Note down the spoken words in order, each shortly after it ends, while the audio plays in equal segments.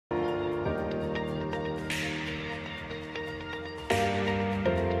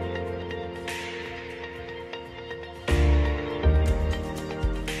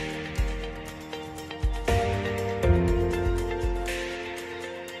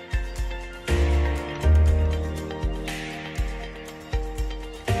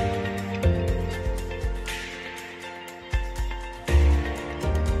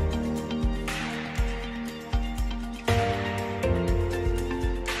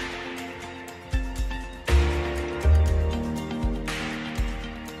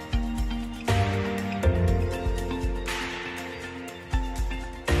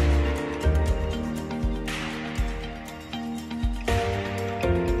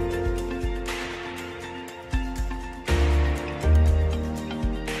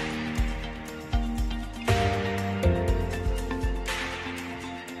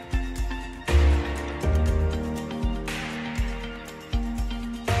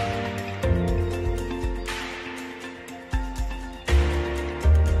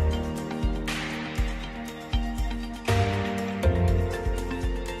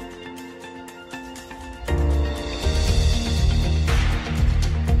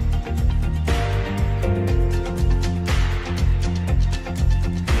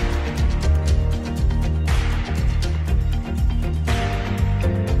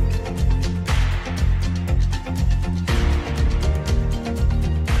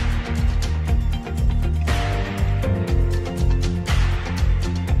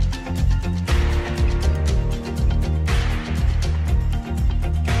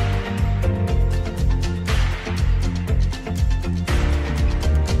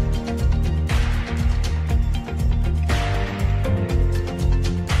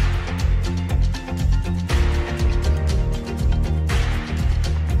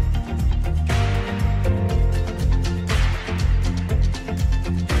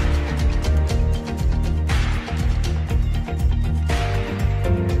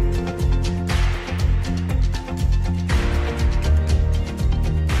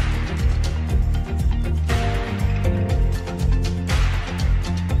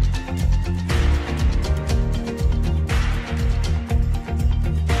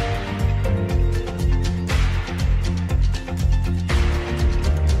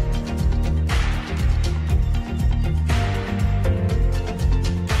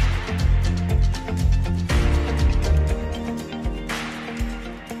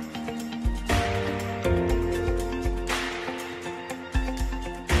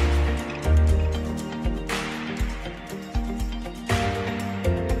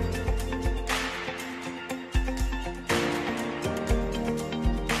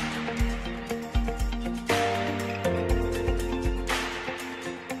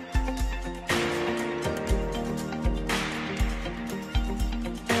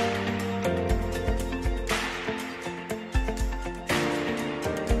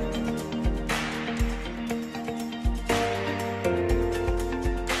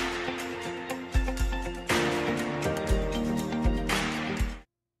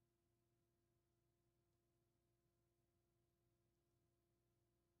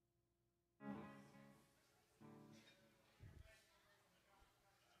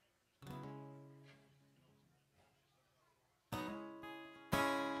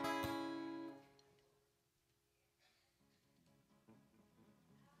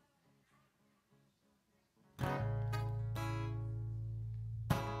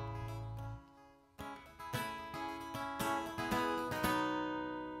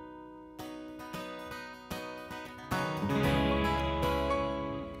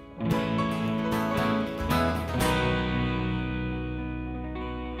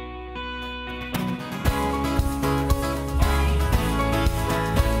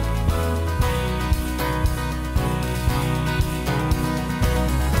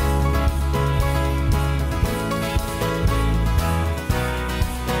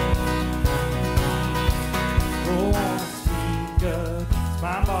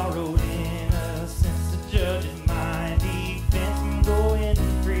My borrowed innocence, the judge is my defense. I'm going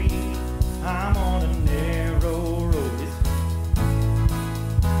free. I'm on a narrow road. It's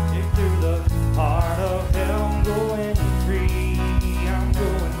through the heart of hell. I'm going free. I'm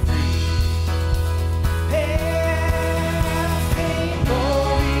going free. Hey, sing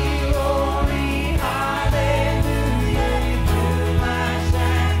glory, glory, hallelujah. You threw my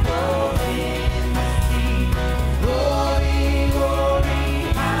shackles in the sea. Glory, glory,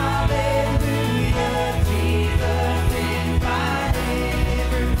 hallelujah. Jesus is my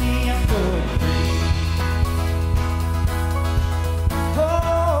liberty. I'm going free.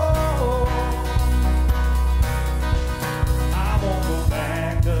 Oh, I won't go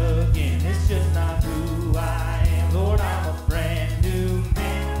back again. It's just not who I am. Lord, I'm a brand new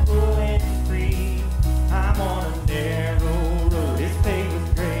man, going free. I'm on a narrow road. It's paved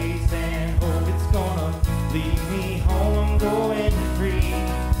with grace and hope. It's gonna lead me home. I'm going free.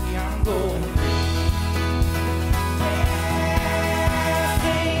 I'm going free. Yeah,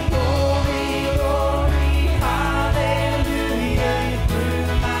 sing glory, glory, hallelujah. You threw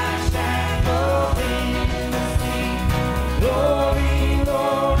my shackles in the sea. Glory,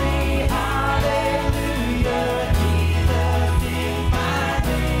 glory, hallelujah. Jesus is my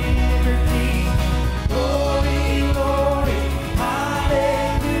liberty. Glory, glory,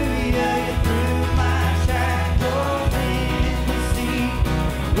 hallelujah. You threw my shackles in the sea.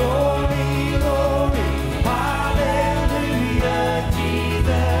 Glory, glory, hallelujah.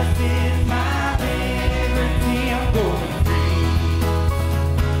 Jesus is my liberty. I'm going free.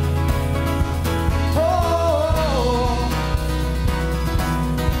 Oh,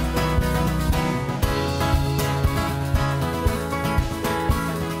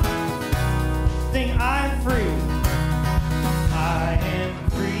 sing, I'm free. I am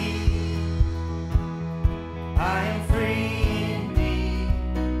free. I am free indeed.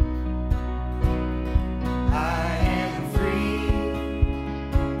 I am free.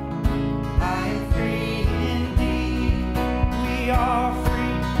 I am free indeed. We are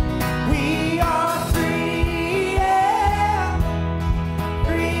free. We are free. Yeah.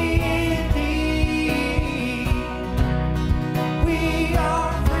 Free indeed. We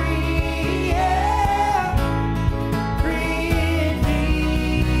are free. Yeah. Free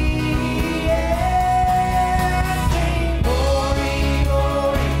indeed. Yeah. Sing glory,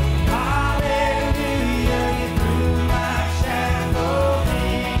 glory, hallelujah. You threw my shackles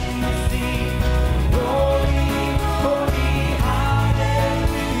in the sea. Glory, glory,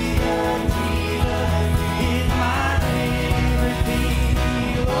 hallelujah. Jesus is my liberty.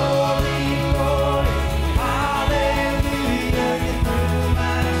 Glory, glory, hallelujah. You threw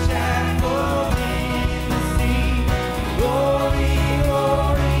my shackles in the sea. Glory,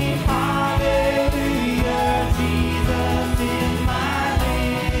 glory, hallelujah. Jesus is my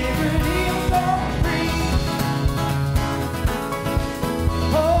liberty. I'm so free.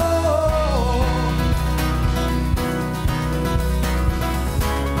 Oh,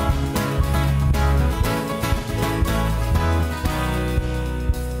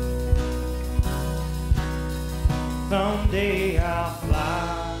 someday I'll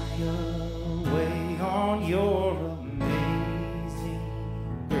fly away on your amazing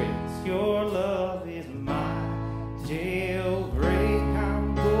grace. Your love is my jailbreak.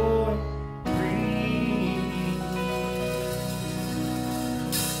 I'm going free.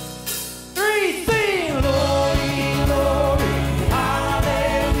 Three, sing glory, glory,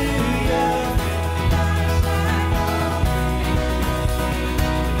 hallelujah.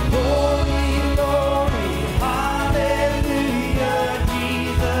 Glory, glory, hallelujah.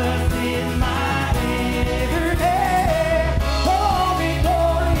 Jesus is my liberty. Glory,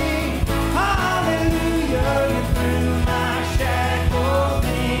 glory, hallelujah. You threw my shackles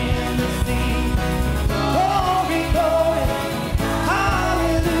in the sea. Glory, glory,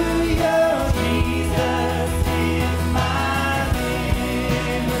 hallelujah. Jesus is my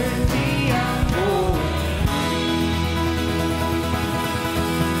liberty. I'm going.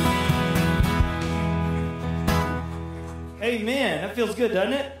 Amen. That feels good,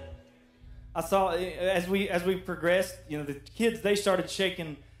 doesn't it? I saw as we progressed, the kids, they started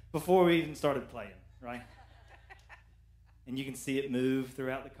shaking before we even started playing, right? And you can see it move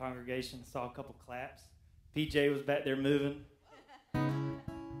throughout the congregation. Saw a couple claps. PJ was back there moving. It's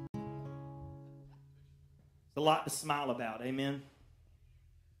a lot to smile about, amen?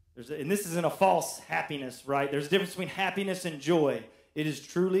 And this isn't a false happiness, right? There's a difference between happiness and joy. It is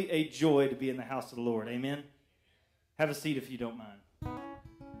truly a joy to be in the house of the Lord, amen? Have a seat if you don't mind.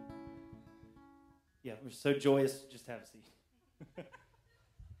 Yeah, we're so joyous. Just have a seat.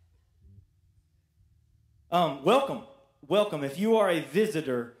 Welcome. welcome. If you are a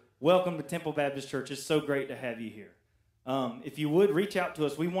visitor, welcome to Temple Baptist Church. It's so great to have you here. If you would, reach out to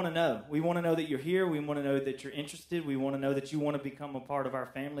us. We want to know. We want to know that you're here. We want to know that you're interested. We want to know that you want to become a part of our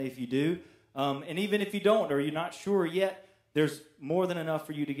family if you do. And even if you don't or you're not sure yet, there's more than enough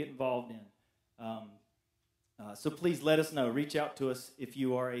for you to get involved in. So please let us know. Reach out to us if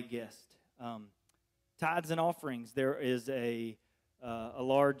you are a guest. Tithes and offerings. There is a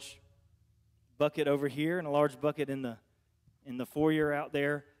large bucket over here and a large bucket in the foyer out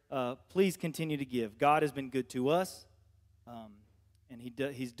there. Please continue to give. God has been good to us, and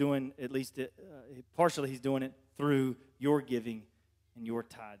He's doing at least partially. He's doing it through your giving and your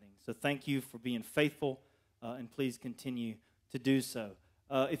tithing. So thank you for being faithful, and please continue to do so.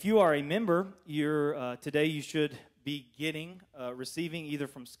 If you are a member, today you should be receiving either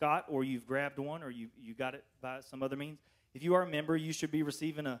from Scott or you've grabbed one or you got it by some other means. If you are a member, you should be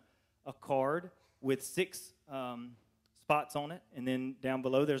receiving a card with 6 spots on it, and then down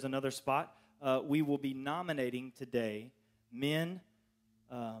below there's another spot. We will be nominating today men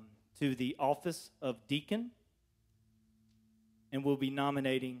to the office of deacon, and we'll be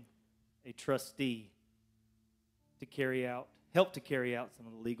nominating a trustee to help to carry out some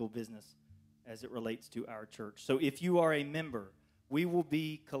of the legal business as it relates to our church. So if you are a member, we will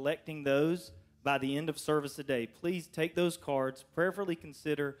be collecting those by the end of service today. Please take those cards, prayerfully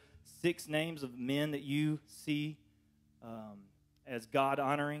consider 6 names of men that you see as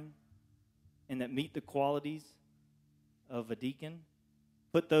God-honoring and that meet the qualities of a deacon.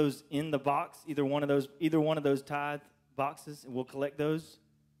 Put those in the box, either one of those tithe boxes, and we'll collect those.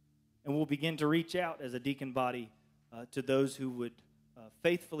 And we'll begin to reach out as a deacon body to those who would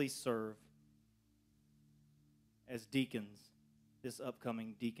faithfully serve as deacons this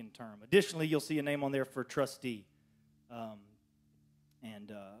upcoming deacon term. Additionally, you'll see a name on there for trustee.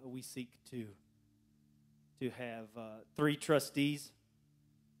 And we seek to have 3 trustees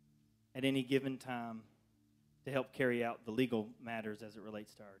at any given time to help carry out the legal matters as it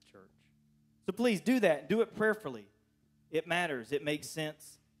relates to our church. So please do that. Do it prayerfully. It matters. It makes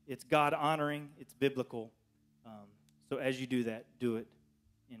sense. It's God-honoring. It's biblical. So as you do that, do it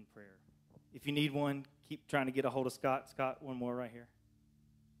in prayer. If you need one, keep trying to get a hold of Scott. Scott, one more right here.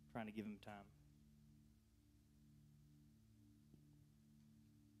 Trying to give him time.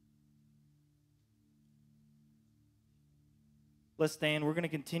 Let's stand. We're going to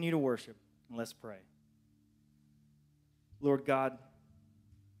continue to worship, and let's pray. Lord God,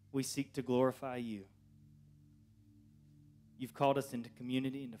 we seek to glorify you. You've called us into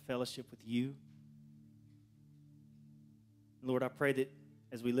community, into fellowship with you. Lord, I pray that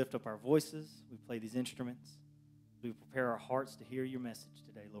as we lift up our voices, we play these instruments, we prepare our hearts to hear your message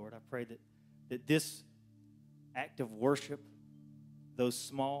today, Lord. I pray that this act of worship, though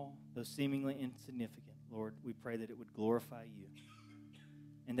small, though seemingly insignificant, Lord, we pray that it would glorify you,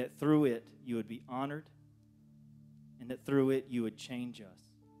 and that through it you would be honored, and that through it you would change us.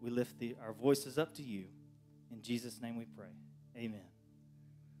 We lift our voices up to you. In Jesus' name we pray. Amen.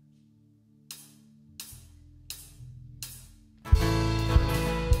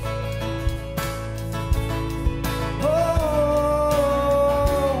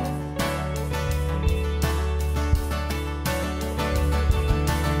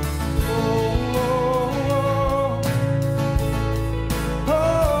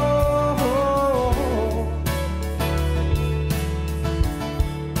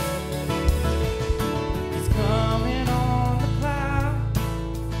 Coming on the cloud.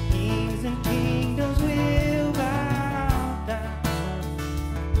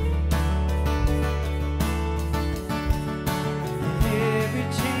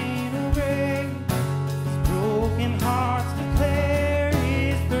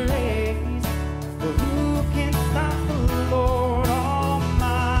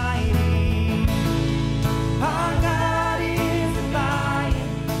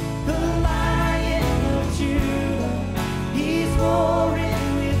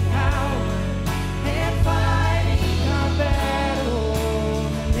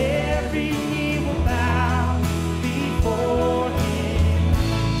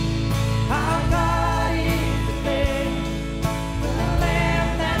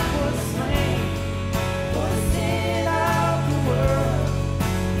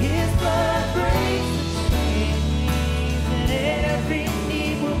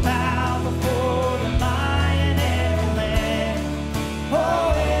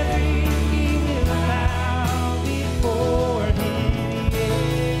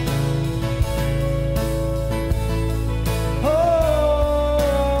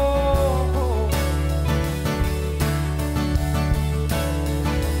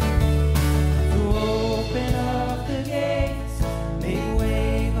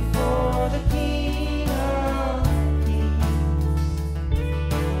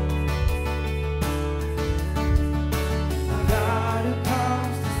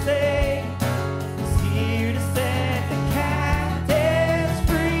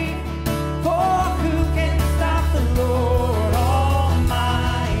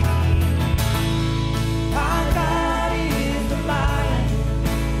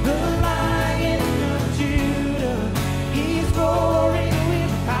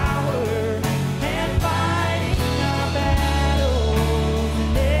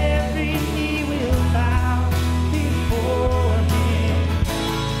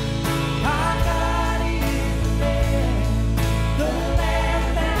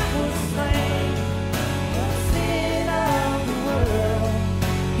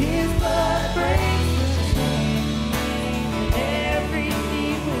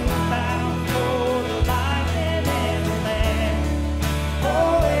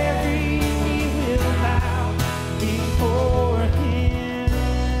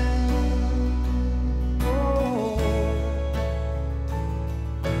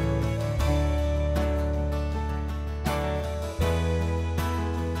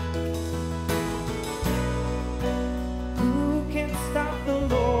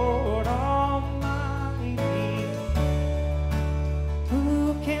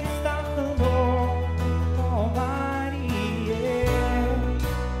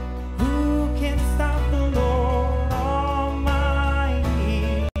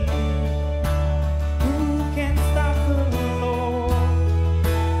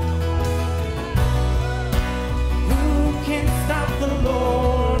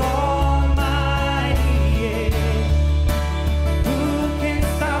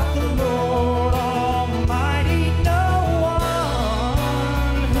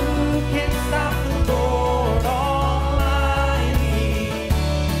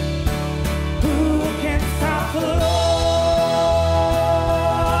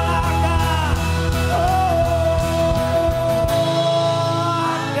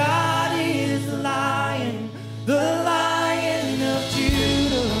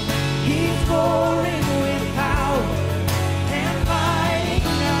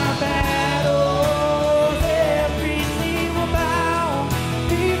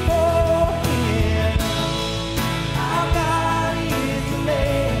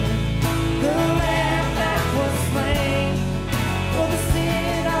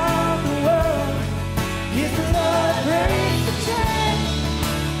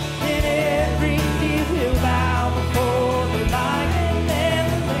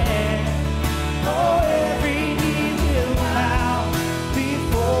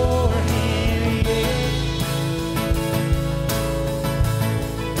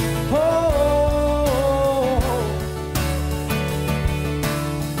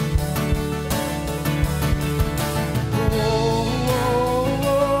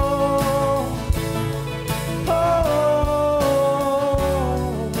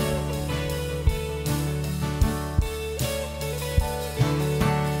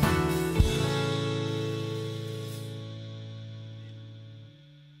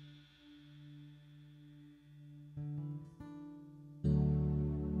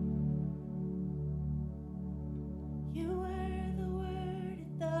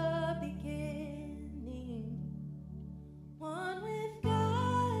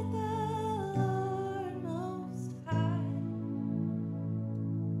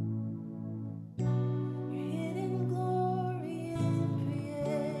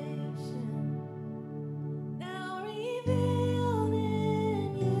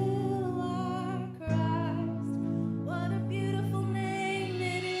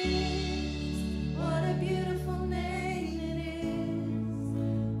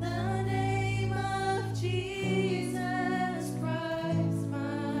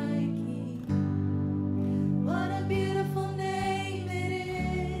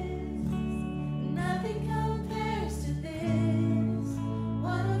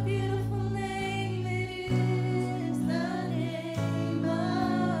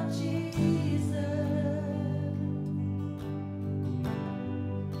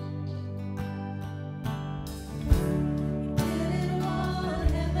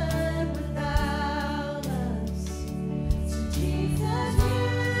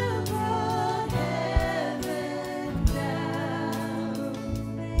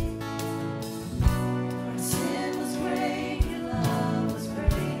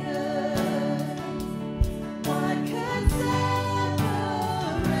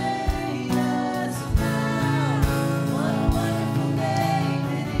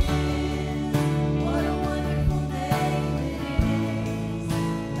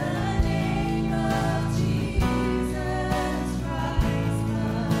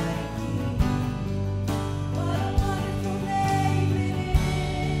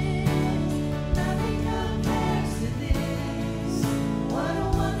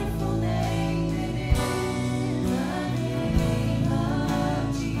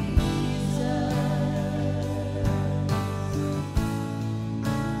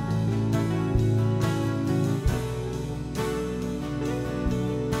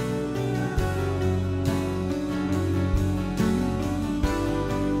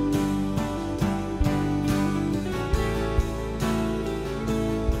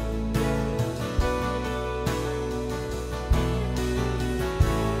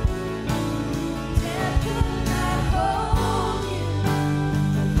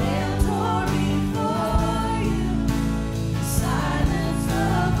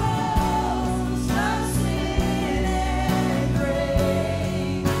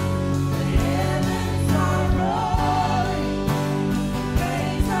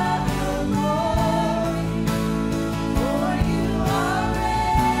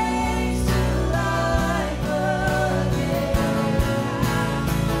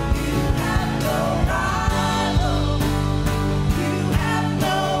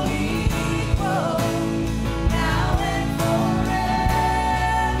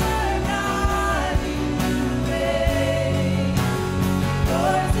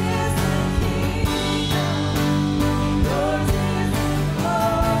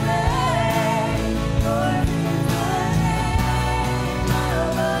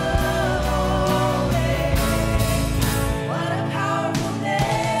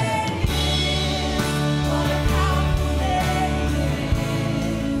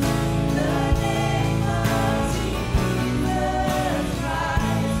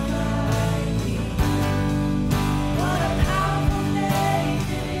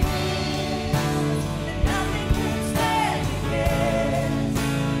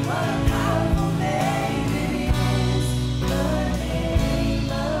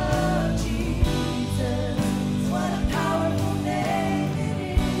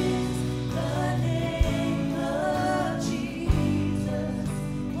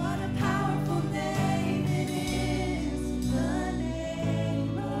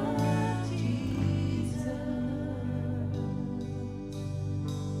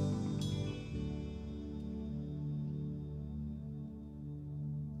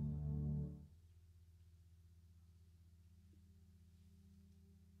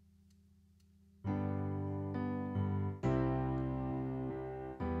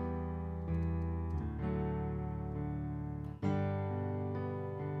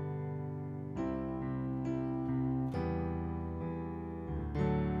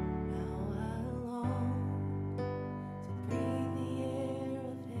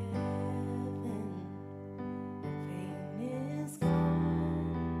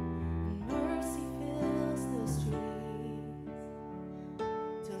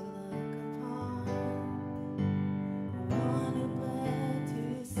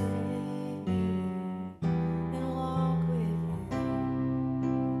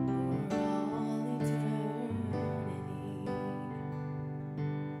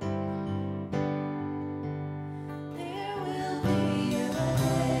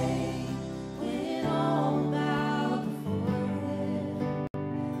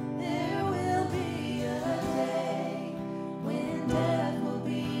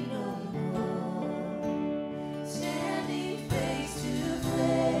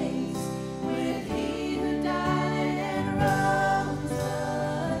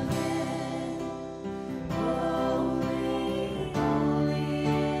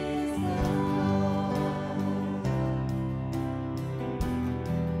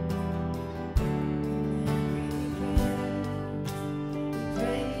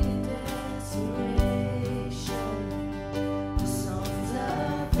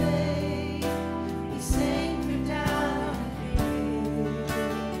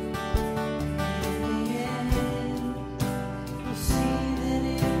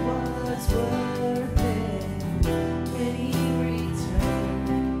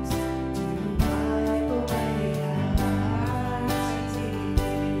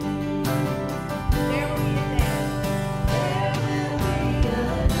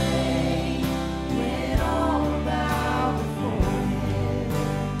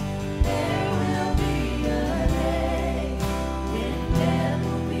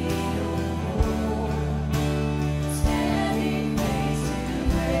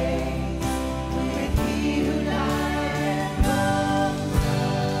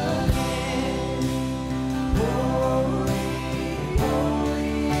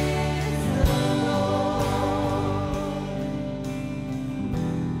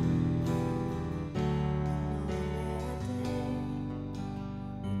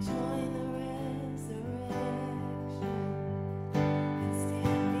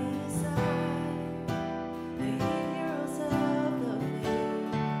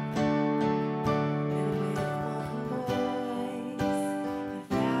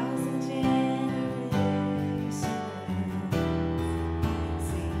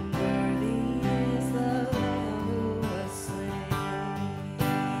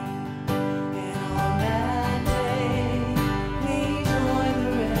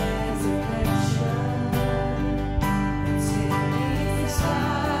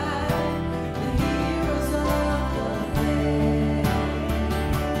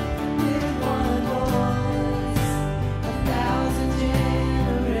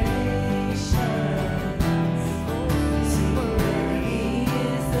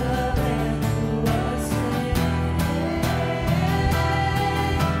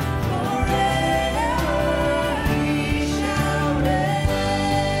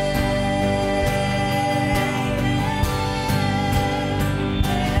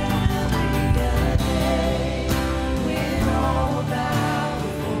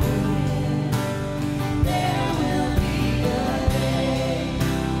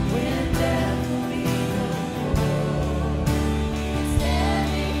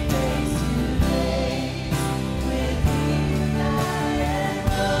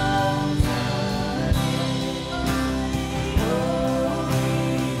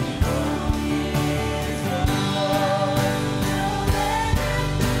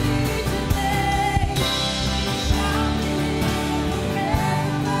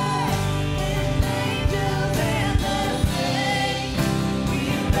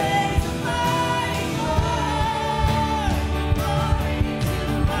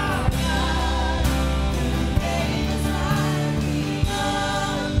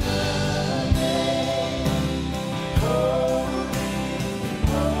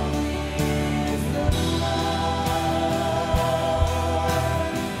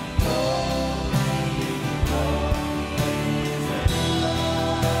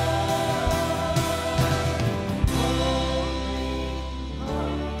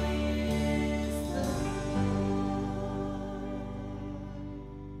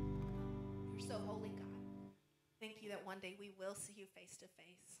 you that one day we will see you face to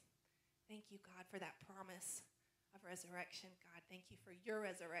face. Thank you, God, for that promise of resurrection. God, thank you for your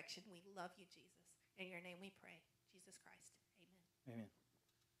resurrection. We love you, Jesus. In your name we pray. Jesus Christ. Amen. Amen.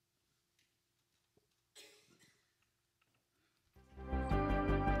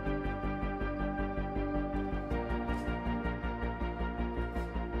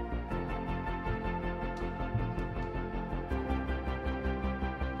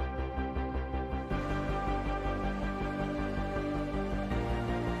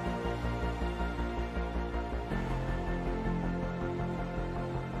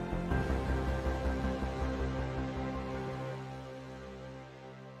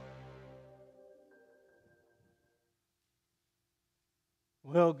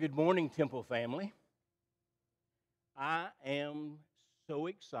 Well, good morning, Temple family. I am so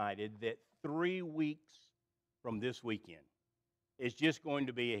excited that 3 weeks from this weekend is just going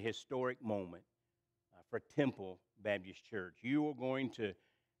to be a historic moment for Temple Baptist Church. You are going to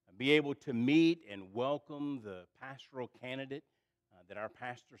be able to meet and welcome the pastoral candidate that our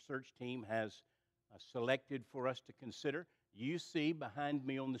pastor search team has selected for us to consider. You see behind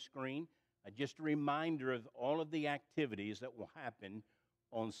me on the screen just a reminder of all of the activities that will happen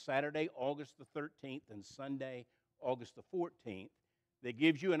on Saturday, August the 13th, and Sunday, August the 14th, that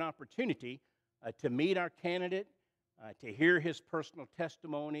gives you an opportunity to meet our candidate, to hear his personal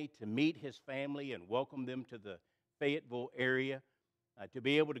testimony, to meet his family and welcome them to the Fayetteville area, to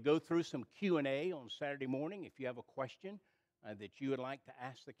be able to go through some Q&A on Saturday morning if you have a question that you would like to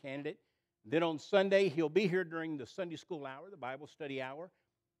ask the candidate. Then on Sunday, he'll be here during the Sunday school hour, the Bible study hour,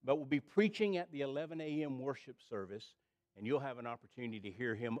 but we'll be preaching at the 11 a.m. worship service, and you'll have an opportunity to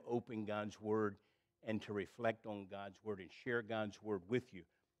hear him open God's Word and to reflect on God's Word and share God's Word with you.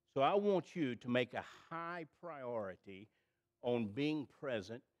 So I want you to make a high priority on being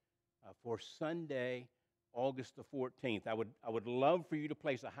present for Sunday, August the 14th. I would love for you to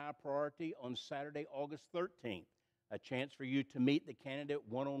place a high priority on Saturday, August 13th, a chance for you to meet the candidate,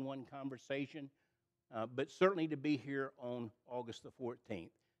 one-on-one conversation, but certainly to be here on August the 14th.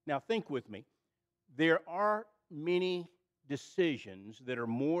 Now think with me. There are many decisions that are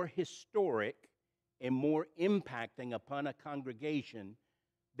more historic and more impacting upon a congregation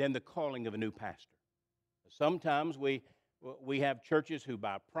than the calling of a new pastor. Sometimes we have churches who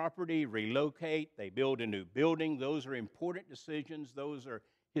buy property, relocate, they build a new building. Those are important decisions. Those are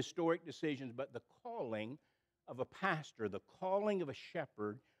historic decisions. But the calling of a pastor, the calling of a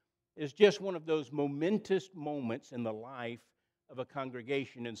shepherd, is just one of those momentous moments in the life of a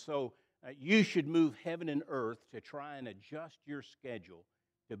congregation. And so you should move heaven and earth to try and adjust your schedule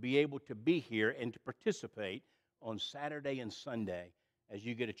to be able to be here and to participate on Saturday and Sunday as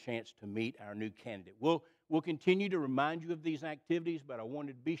you get a chance to meet our new candidate. We'll continue to remind you of these activities, but I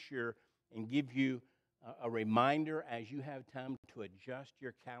wanted to be sure and give you a reminder as you have time to adjust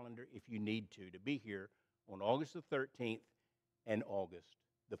your calendar if you need to be here on August the 13th and August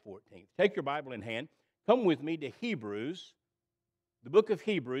the 14th. Take your Bible in hand. Come with me to Hebrews, the book of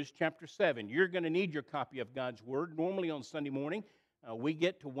Hebrews, chapter 7. You're going to need your copy of God's Word. Normally on Sunday morning, we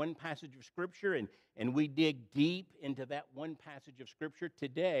get to one passage of Scripture and we dig deep into that one passage of Scripture.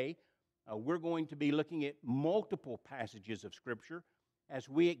 Today, we're going to be looking at multiple passages of Scripture as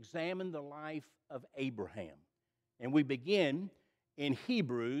we examine the life of Abraham. And we begin in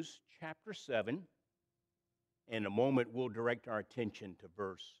Hebrews chapter 7. In a moment, we'll direct our attention to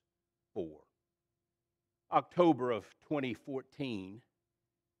verse 4. October of 2014,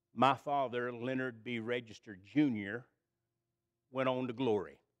 my father, Leonard B. Register Jr., went on to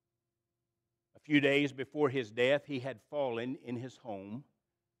glory. A few days before his death, he had fallen in his home.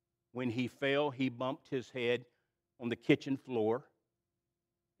 When he fell, he bumped his head on the kitchen floor,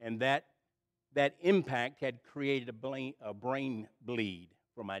 and that impact had created a brain bleed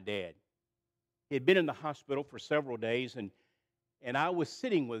for my dad. He had been in the hospital for several days, and I was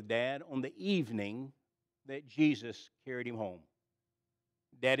sitting with Dad on the evening that Jesus carried him home.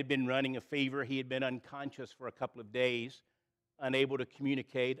 Dad had been running a fever. He had been unconscious for a couple of days, unable to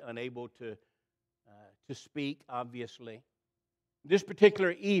communicate, unable to speak, obviously. This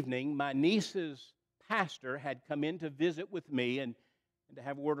particular evening, my niece's pastor had come in to visit with me and to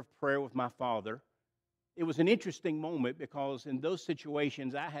have a word of prayer with my father. It was an interesting moment because in those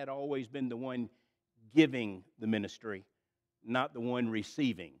situations, I had always been the one giving the ministry, not the one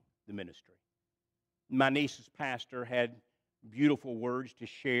receiving the ministry. My niece's pastor had beautiful words to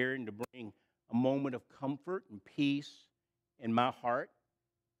share and to bring a moment of comfort and peace in my heart.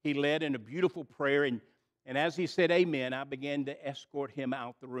 He led in a beautiful prayer, and as he said amen, I began to escort him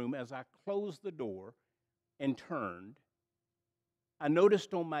out the room. As I closed the door and turned, I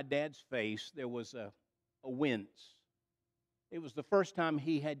noticed on my dad's face there was a wince It was the first time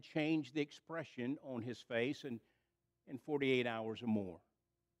he had changed the expression on his face in 48 hours or more.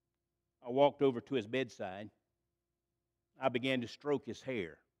 I walked over to his bedside. I began to stroke his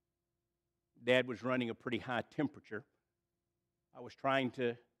hair. Dad was running a pretty high temperature. I was trying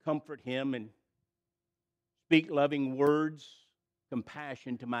to comfort him and speak loving words,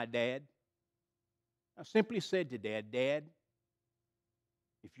 compassion to my dad. I simply said to Dad, Dad,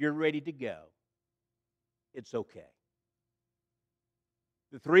 if you're ready to go, it's okay.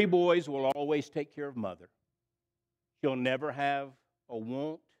 The three boys will always take care of Mother. She'll never have a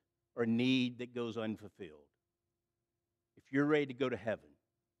want or need that goes unfulfilled. If you're ready to go to heaven,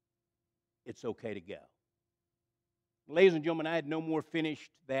 it's okay to go. Ladies and gentlemen, I had no more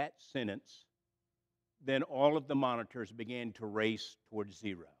finished that sentence than all of the monitors began to race towards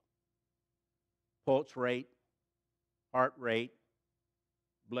zero. Pulse rate, heart rate,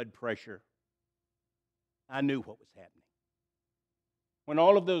 blood pressure. I knew what was happening. When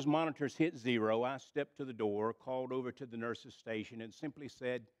all of those monitors hit zero, I stepped to the door, called over to the nurse's station, and simply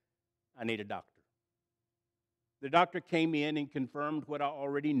said, I need a doctor. The doctor came in and confirmed what I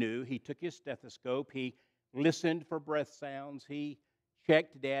already knew. He took his stethoscope. He listened for breath sounds. He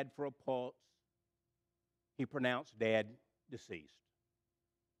checked Dad for a pulse. He pronounced Dad deceased.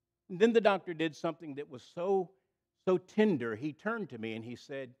 And then the doctor did something that was so tender. He turned to me and he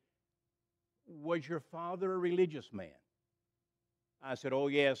said, was your father a religious man? I said, oh,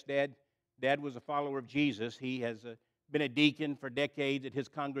 yes, Dad. Dad was a follower of Jesus. He has been a deacon for decades at his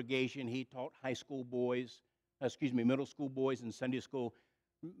congregation. He taught middle school boys and Sunday school.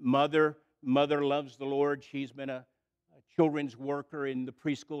 Mother loves the Lord. She's been a children's worker in the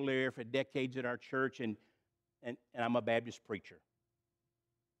preschool area for decades at our church, and I'm a Baptist preacher.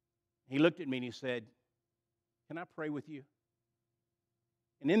 He looked at me and he said, can I pray with you?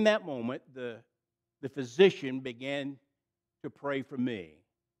 And in that moment, the physician began to pray for me,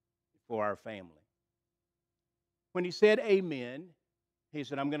 for our family. When he said amen, he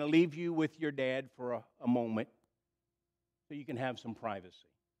said, I'm going to leave you with your dad for a moment so you can have some privacy.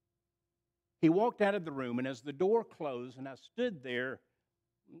 He walked out of the room, and as the door closed and I stood there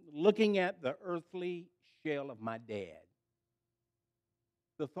looking at the earthly shell of my dad,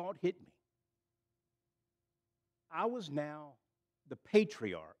 the thought hit me. I was now the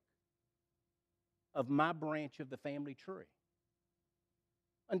patriarch of my branch of the family tree.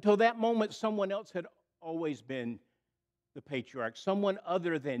 Until that moment, someone else had always been the patriarch, someone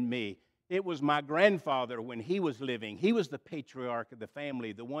other than me. It was my grandfather when he was living. He was the patriarch of the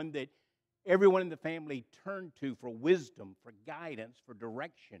family, the one that everyone in the family turned to for wisdom, for guidance, for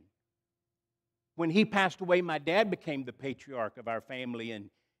direction. When he passed away, my dad became the patriarch of our family, and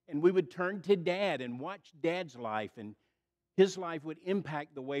we would turn to Dad and watch Dad's life, and his life would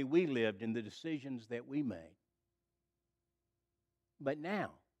impact the way we lived and the decisions that we made. But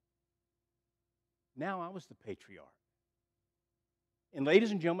now I was the patriarch. And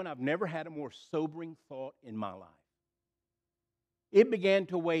ladies and gentlemen, I've never had a more sobering thought in my life. It began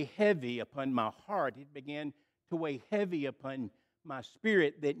to weigh heavy upon my heart. It began to weigh heavy upon my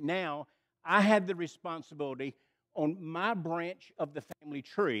spirit that now I had the responsibility on my branch of the family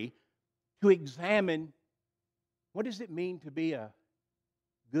tree to examine what does it mean to be a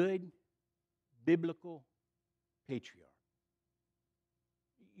good biblical patriarch.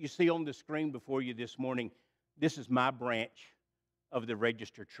 You see on the screen before you this morning, this is my branch of the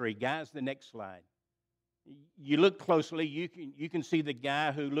register tree. Guys, the next slide. You look closely, you can see the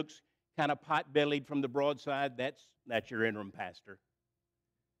guy who looks kind of pot-bellied from the broadside. That's your interim pastor.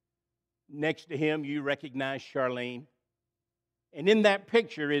 Next to him, you recognize Charlene. And in that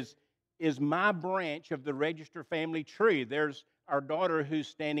picture is my branch of the register family tree. There's our daughter who's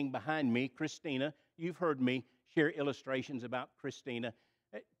standing behind me, Christina. You've heard me share illustrations about Christina.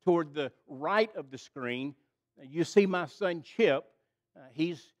 Toward the right of the screen, you see my son Chip.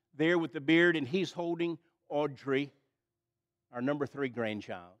 He's there with the beard, and he's holding Audrey, our number 3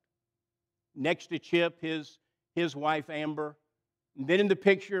 grandchild. Next to Chip, his wife Amber. And then in the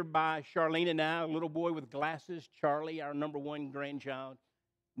picture by Charlene and I, a little boy with glasses, Charlie, our number 1 grandchild.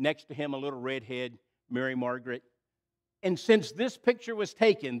 Next to him, a little redhead, Mary Margaret. And since this picture was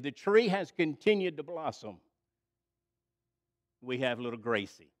taken, the tree has continued to blossom. We have little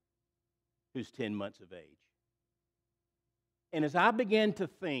Gracie, who's 10 months of age. And as I began to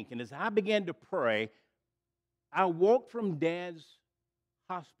think and as I began to pray, I walked from Dad's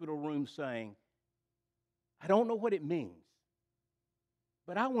hospital room saying, I don't know what it means,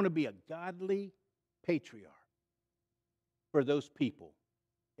 but I want to be a godly patriarch for those people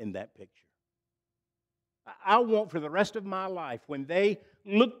in that picture. I want for the rest of my life, when they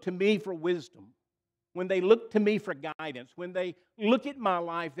look to me for wisdom, when they look to me for guidance, when they look at my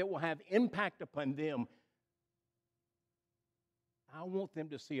life that will have impact upon them, I want them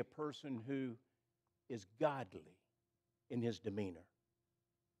to see a person who is godly in his demeanor.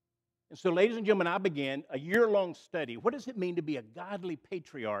 And so, ladies and gentlemen, I began a year-long study. What does it mean to be a godly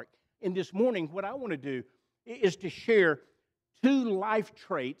patriarch? And this morning, what I want to do is to share 2 life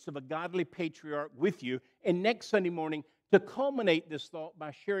traits of a godly patriarch with you, and next Sunday morning, to culminate this thought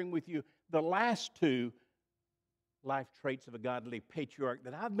by sharing with you the last 2 life traits of a godly patriarch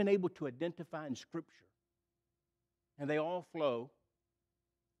that I've been able to identify in Scripture. And they all flow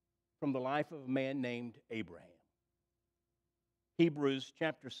from the life of a man named Abraham. Hebrews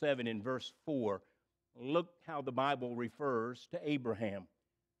chapter 7 and verse 4. Look how the Bible refers to Abraham.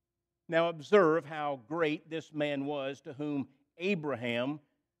 Now observe how great this man was, to whom Abraham,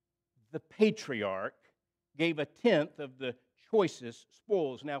 the patriarch, gave 1/10 of the choicest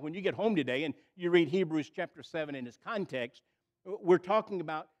spoils. Now, when you get home today and you read Hebrews chapter 7 in its context, we're talking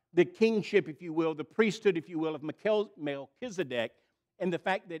about the kingship, if you will, the priesthood, if you will, of Melchizedek, and the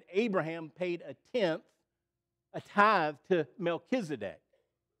fact that Abraham paid 1/10, a tithe, to Melchizedek.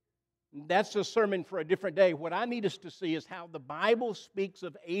 That's a sermon for a different day. What I need us to see is how the Bible speaks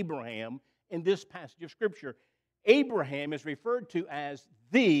of Abraham in this passage of Scripture. Abraham is referred to as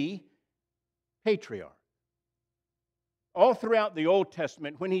the patriarch. All throughout the Old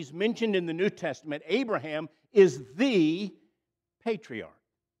Testament, when he's mentioned in the New Testament, Abraham is the patriarch.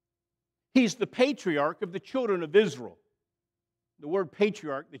 He's the patriarch of the children of Israel. The word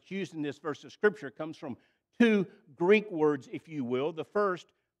patriarch that's used in this verse of Scripture comes from 2 Greek words, if you will. The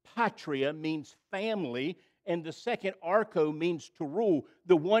first, patria, means family, and the second, archo, means to rule,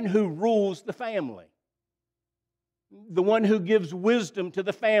 the one who rules the family. The one who gives wisdom to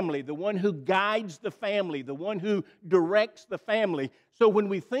the family, the one who guides the family, the one who directs the family. So when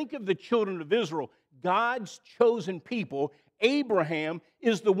we think of the children of Israel, God's chosen people, Abraham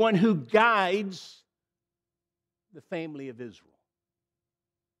is the one who guides the family of Israel.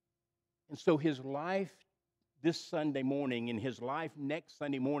 And so his life this Sunday morning and his life next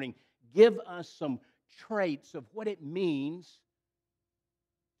Sunday morning give us some traits of what it means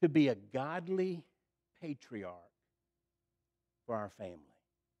to be a godly patriarch for our family.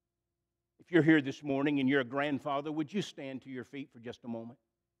 If you're here this morning and you're a grandfather, would you stand to your feet for just a moment?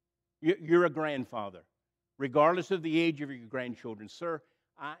 You're a grandfather, regardless of the age of your grandchildren. Sir,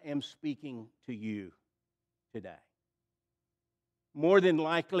 I am speaking to you today. More than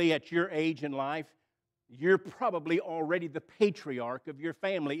likely, at your age in life, you're probably already the patriarch of your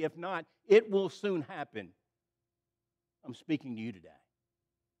family. If not, it will soon happen. I'm speaking to you today.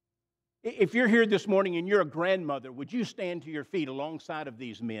 If you're here this morning and you're a grandmother, would you stand to your feet alongside of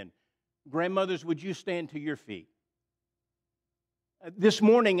these men? Grandmothers, would you stand to your feet? This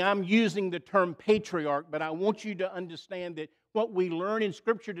morning, I'm using the term patriarch, but I want you to understand that what we learn in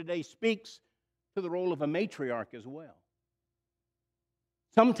Scripture today speaks to the role of a matriarch as well.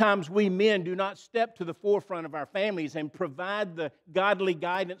 Sometimes we men do not step to the forefront of our families and provide the godly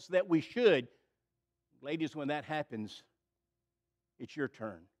guidance that we should. Ladies, when that happens, it's your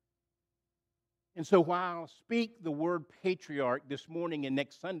turn. And so while I speak the word patriarch this morning and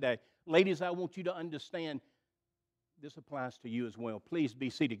next Sunday, ladies, I want you to understand this applies to you as well. Please be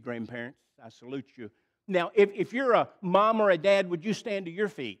seated, grandparents. I salute you. Now, if you're a mom or a dad, would you stand to your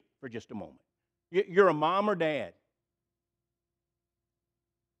feet for just a moment? You're a mom or dad.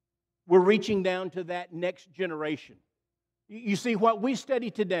 We're reaching down to that next generation. You see, what we study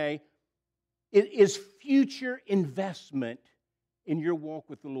today is future investment in your walk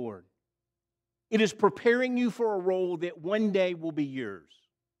with the Lord. It is preparing you for a role that one day will be yours.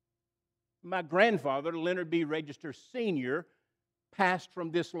 My grandfather, Leonard B. Register Sr., passed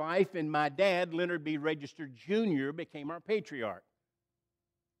from this life, and my dad, Leonard B. Register Jr., became our patriarch.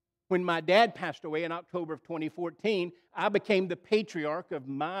 When my dad passed away in October of 2014, I became the patriarch of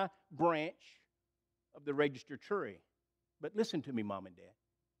my branch of the Register tree. But listen to me, Mom and Dad.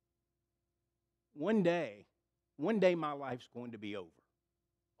 One day my life's going to be over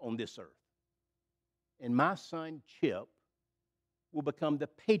on this earth. And my son, Chip, will become the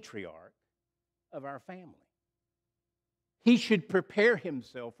patriarch of our family. He should prepare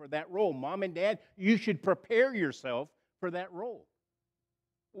himself for that role. Mom and Dad, you should prepare yourself for that role.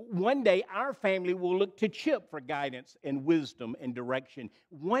 One day, our family will look to Chip for guidance and wisdom and direction.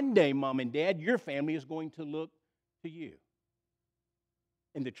 One day, Mom and Dad, your family is going to look to you.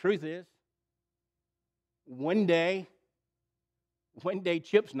 And the truth is, one day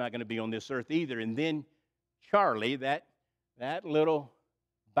Chip's not going to be on this earth either. And then Charlie, that little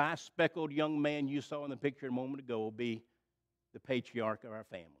bi-speckled young man you saw in the picture a moment ago, will be the patriarch of our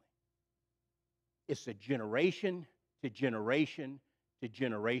family. It's a generation to generation to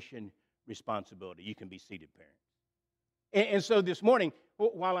generation responsibility. You can be seated, parents. And so this morning,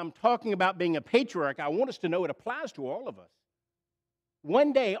 while I'm talking about being a patriarch, I want us to know it applies to all of us.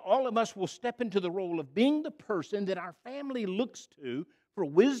 One day, all of us will step into the role of being the person that our family looks to for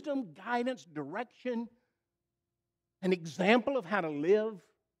wisdom, guidance, direction, an example of how to live.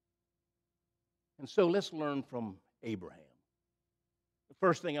 And so let's learn from Abraham. The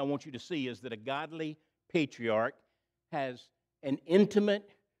first thing I want you to see is that a godly patriarch has an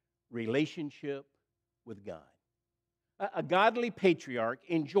intimate relationship with God. A godly patriarch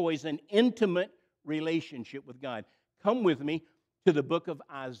enjoys an intimate relationship with God. Come with me to the book of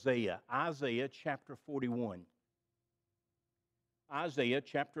Isaiah, Isaiah chapter 41. Isaiah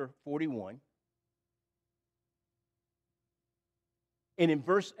chapter 41. And in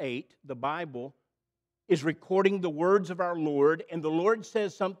verse 8, the Bible is recording the words of our Lord, and the Lord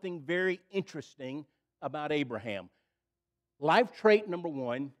says something very interesting about Abraham. Life trait number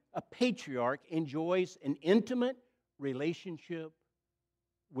one, a patriarch enjoys an intimate relationship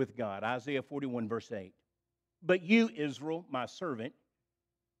with God. Isaiah 41, verse 8. But you, Israel, my servant,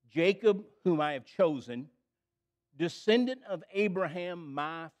 Jacob, whom I have chosen, descendant of Abraham,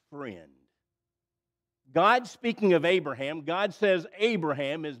 my friend. God speaking of Abraham, God says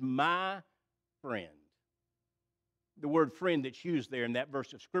Abraham is my friend. The word friend that's used there in that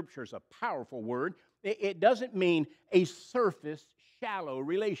verse of Scripture is a powerful word. It doesn't mean a surface, shallow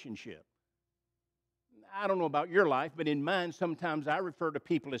relationship. I don't know about your life, but in mine, sometimes I refer to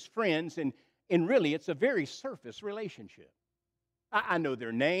people as friends, and really it's a very surface relationship. I know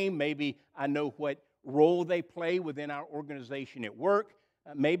their name. Maybe I know what role they play within our organization at work.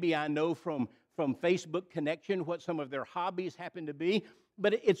 Maybe I know from Facebook connection what some of their hobbies happen to be,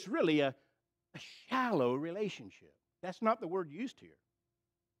 but it's really a shallow relationship. That's not the word used here.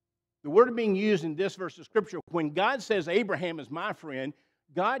 The word being used in this verse of Scripture, when God says Abraham is my friend,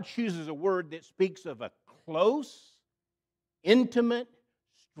 God chooses a word that speaks of a close, intimate,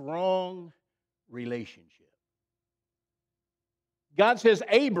 strong relationship. God says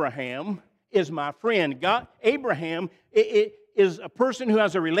Abraham is my friend. Abraham is a person who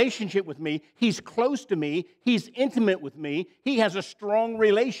has a relationship with me. He's close to me. He's intimate with me. He has a strong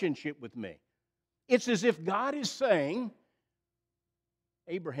relationship with me. It's as if God is saying,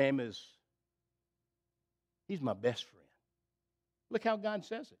 Abraham he's my best friend. Look how God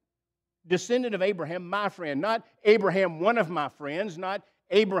says it. Descendant of Abraham, my friend. Not Abraham, one of my friends. Not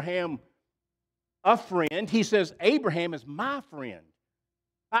Abraham, a friend. He says, Abraham is my friend.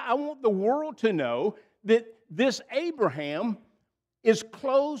 I want the world to know that this Abraham is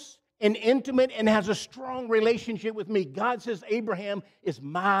close and intimate and has a strong relationship with me. God says Abraham is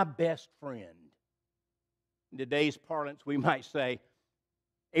my best friend. In today's parlance, we might say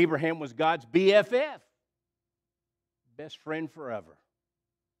Abraham was God's BFF, best friend forever.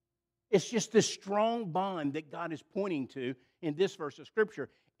 It's just this strong bond that God is pointing to in this verse of Scripture.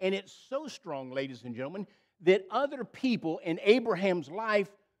 And it's so strong, ladies and gentlemen, that other people in Abraham's life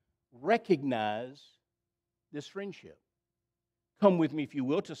recognize this friendship. Come with me, if you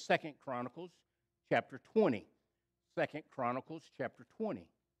will, to 2 Chronicles chapter 20. 2 Chronicles chapter 20.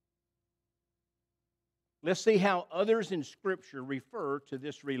 Let's see how others in Scripture refer to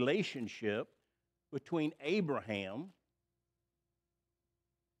this relationship between Abraham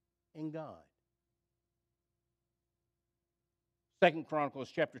and God. 2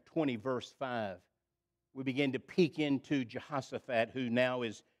 Chronicles chapter 20, verse 5. We begin to peek into Jehoshaphat, who now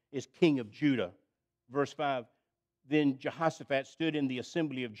is king of Judah. Verse 5, then Jehoshaphat stood in the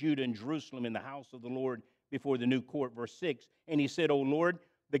assembly of Judah in Jerusalem in the house of the Lord before the new court. Verse 6, and he said, O Lord,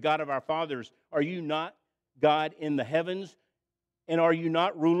 the God of our fathers, are you not God in the heavens? And are you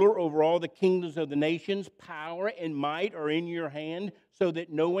not ruler over all the kingdoms of the nations? Power and might are in your hand, so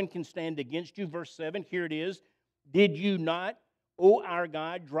that no one can stand against you. Verse 7, here it is. Did you not, O our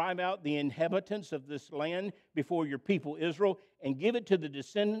God, drive out the inhabitants of this land before your people Israel, and give it to the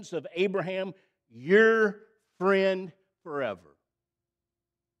descendants of Abraham, your friend forever?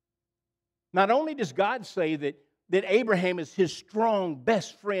 Not only does God say that Abraham is his strong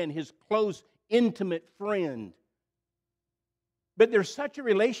best friend, his close, intimate friend, but there's such a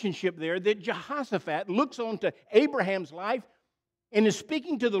relationship there that Jehoshaphat looks on to Abraham's life and is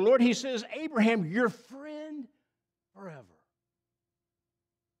speaking to the Lord. He says, Abraham, your friend forever.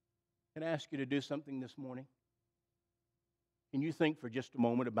 Can I ask you to do something this morning? Can you think for just a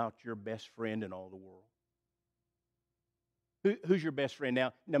moment about your best friend in all the world? Who's your best friend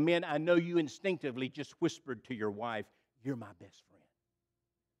now? Now, men, I know you instinctively just whispered to your wife, you're my best friend.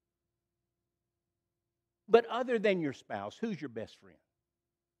 But other than your spouse, who's your best friend?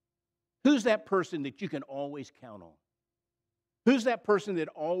 Who's that person that you can always count on? Who's that person that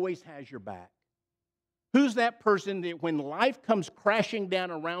always has your back? Who's that person that when life comes crashing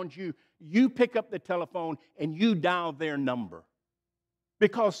down around you, you pick up the telephone and you dial their number?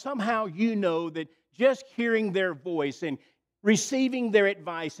 Because somehow you know that just hearing their voice and receiving their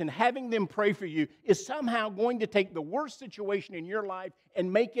advice and having them pray for you is somehow going to take the worst situation in your life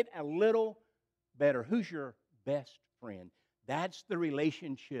and make it a little better. Who's your best friend? That's the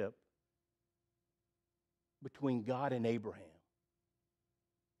relationship between God and Abraham.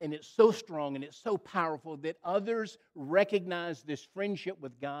 And it's so strong and it's so powerful that others recognize this friendship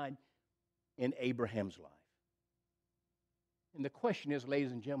with God in Abraham's life. And the question is,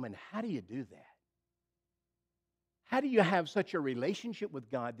 ladies and gentlemen, how do you do that? How do you have such a relationship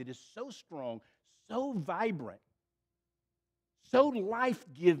with God that is so strong, so vibrant, so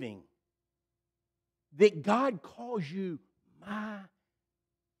life-giving, that God calls you my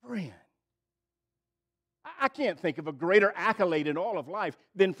friend? I can't think of a greater accolade in all of life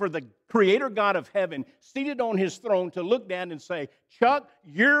than for the Creator God of heaven seated on His throne to look down and say, Chuck,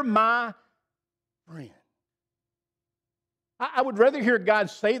 you're my friend. I would rather hear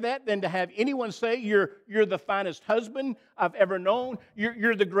God say that than to have anyone say, you're the finest husband I've ever known.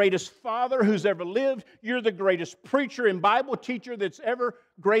 You're the greatest father who's ever lived. You're the greatest preacher and Bible teacher that's ever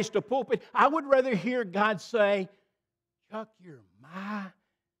graced a pulpit. I would rather hear God say, Chuck, you're my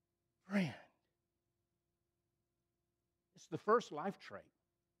friend. It's the first life trait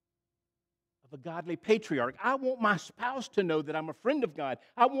of a godly patriarch. I want my spouse to know that I'm a friend of God.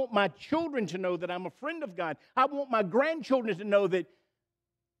 I want my children to know that I'm a friend of God. I want my grandchildren to know that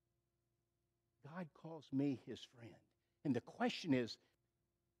God calls me His friend. And the question is,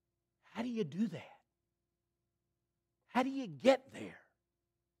 how do you do that? How do you get there?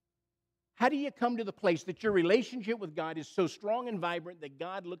 How do you come to the place that your relationship with God is so strong and vibrant that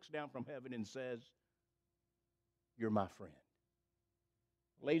God looks down from heaven and says, you're my friend?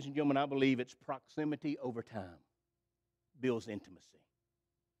 Ladies and gentlemen, I believe it's proximity over time builds intimacy.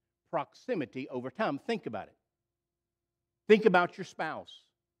 Proximity over time. Think about it. Think about your spouse.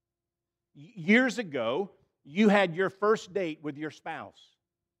 Years ago, you had your first date with your spouse.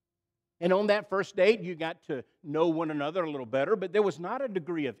 And on that first date, you got to know one another a little better, but there was not a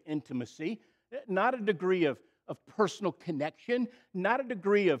degree of intimacy, not a degree of personal connection, not a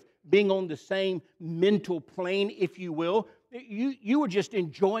degree of being on the same mental plane, if you will. You were just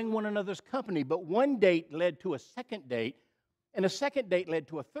enjoying one another's company. But one date led to a second date, and a second date led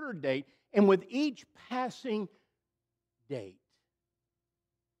to a third date. And with each passing date,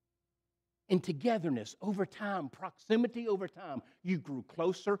 in togetherness over time, proximity over time, you grew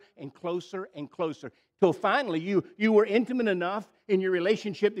closer and closer and closer. Till finally you were intimate enough in your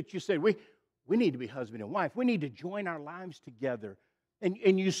relationship that you said, we need to be husband and wife. We need to join our lives together.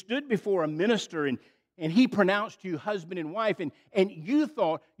 And you stood before a minister and he pronounced you husband and wife, and you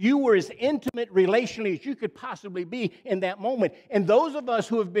thought you were as intimate relationally as you could possibly be in that moment. And those of us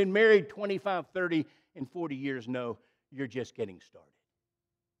who have been married 25, 30, and 40 years know you're just getting started.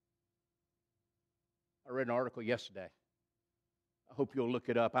 I read an article yesterday. I hope you'll look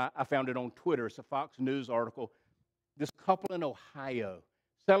it up. I found it on Twitter. It's a Fox News article. This couple in Ohio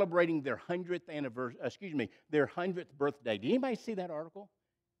celebrating their 100th their 100th birthday. Did anybody see that article?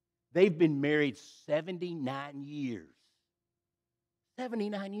 They've been married 79 years.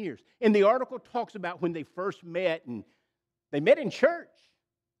 79 years. And the article talks about when they first met, and they met in church.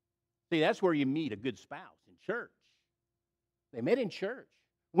 See, that's where you meet a good spouse, in church. They met in church.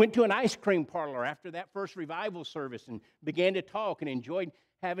 Went to an ice cream parlor after that first revival service and began to talk and enjoyed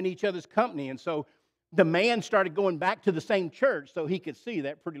having each other's company. And so the man started going back to the same church so he could see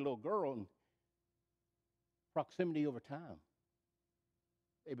that pretty little girl. And proximity over time.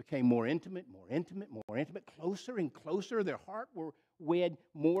 They became more intimate, closer and closer. Their heart were wed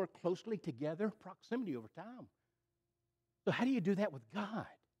more closely together. Proximity over time. So how do you do that with God?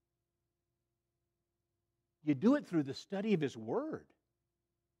 You do it through the study of His Word.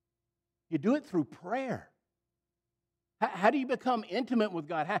 You do it through prayer. How do you become intimate with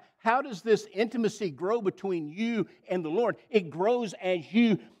God? How does this intimacy grow between you and the Lord? It grows as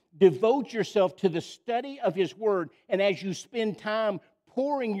you devote yourself to the study of His Word, and as you spend time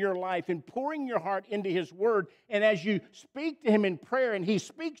pouring your life and pouring your heart into His Word, and as you speak to Him in prayer, and He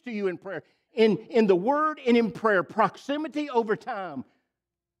speaks to you in prayer, in the Word and in prayer, proximity over time,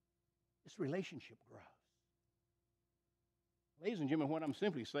 this relationship grows. Ladies and gentlemen, what I'm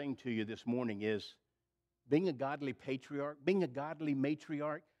simply saying to you this morning is, being a godly patriarch, being a godly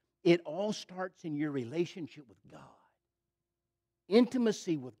matriarch, it all starts in your relationship with God.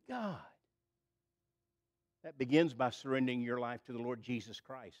 Intimacy with God. That begins by surrendering your life to the Lord Jesus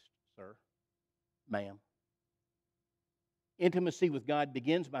Christ sir, ma'am. Intimacy with God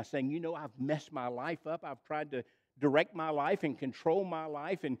begins by saying, you know, I've messed my life up. I've tried to direct my life and control my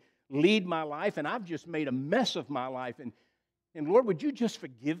life and lead my life, and I've just made a mess of my life. And Lord, would you just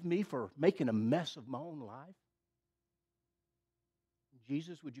forgive me for making a mess of my own life?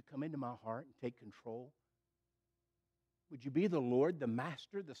 Jesus, would you come into my heart and take control? Would you be the Lord, the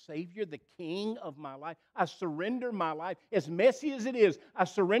Master, the Savior, the King of my life? I surrender my life, as messy as it is, I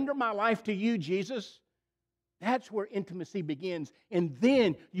surrender my life to you, Jesus. That's where intimacy begins. And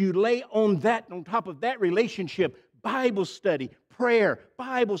then you lay on top of that relationship, Bible study, prayer,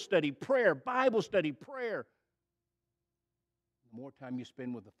 Bible study, prayer, Bible study, prayer. The more time you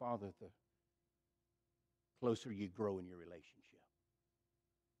spend with the Father, the closer you grow in your relationship.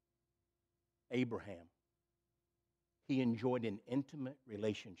 Abraham, he enjoyed an intimate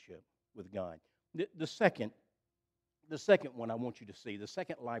relationship with God. The second one I want you to see, the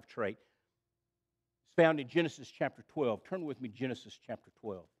second life trait, is found in Genesis chapter 12. Turn with me, Genesis chapter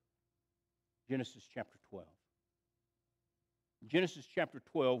 12. Genesis chapter 12. In Genesis chapter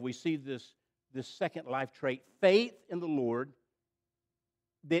 12, we see this second life trait, faith in the Lord,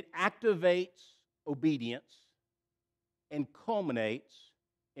 that activates obedience and culminates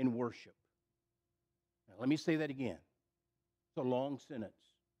in worship. Now, let me say that again. It's a long sentence.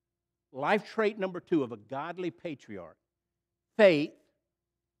 Life trait number 2 of a godly patriarch, faith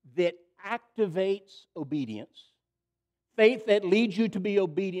that activates obedience, faith that leads you to be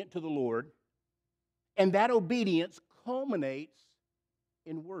obedient to the Lord, and that obedience culminates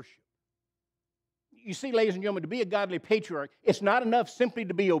in worship. You see, ladies and gentlemen, to be a godly patriarch, it's not enough simply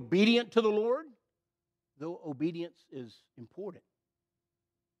to be obedient to the Lord, though obedience is important.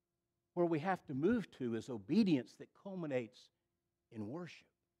 Where we have to move to is obedience that culminates in worship.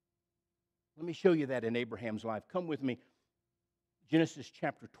 Let me show you that in Abraham's life. Come with me, Genesis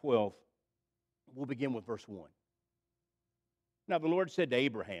chapter 12. We'll begin with verse 1. Now the Lord said to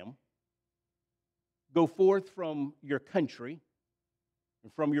Abraham, go forth from your country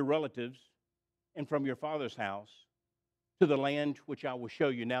and from your relatives and from your father's house to the land which I will show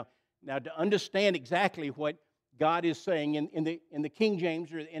you. Now to understand exactly what God is saying, in the King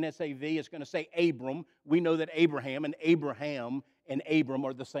James or the NSAV, it's going to say Abram. We know that Abraham and Abram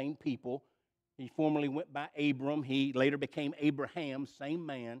are the same people. He formerly went by Abram. He later became Abraham, same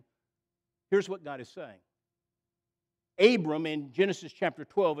man. Here's what God is saying. Abram in Genesis chapter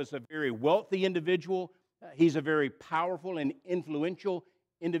 12 is a very wealthy individual. He's a very powerful and influential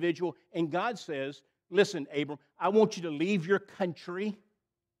individual. And God says, listen, Abram, I want you to leave your country.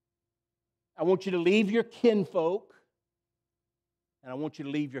 I want you to leave your kinfolk. And I want you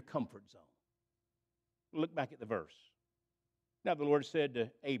to leave your comfort zone. Look back at the verse. Now the Lord said to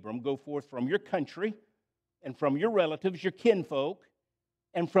Abram, go forth from your country and from your relatives, your kinfolk,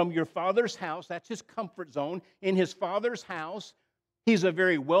 and from your father's house. That's his comfort zone. In his father's house, he's a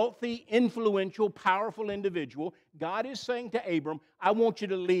very wealthy, influential, powerful individual. God is saying to Abram, I want you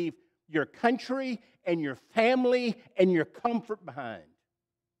to leave your country and your family and your comfort behind.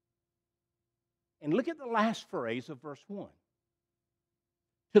 And look at the last phrase of verse 1.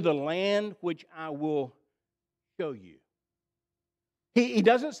 To the land which I will show you. He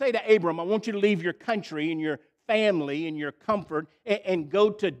doesn't say to Abram, I want you to leave your country and your family and your comfort and go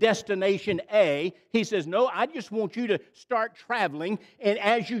to destination A. He says, no, I just want you to start traveling, and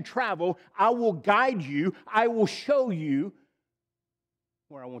as you travel, I will guide you. I will show you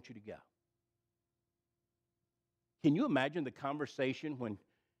where I want you to go. Can you imagine the conversation when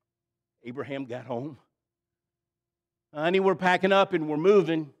Abraham got home? Honey, we're packing up and we're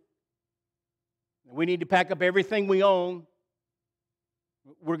moving. We need to pack up everything we own.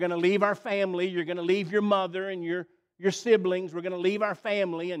 We're going to leave our family. You're going to leave your mother and your siblings. We're going to leave our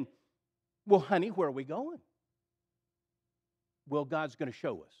family. And, well, honey, where are we going? Well, God's going to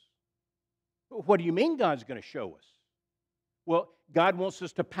show us. What do you mean God's going to show us? Well, God wants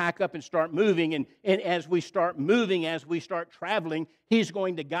us to pack up and start moving. And as we start moving, as we start traveling, He's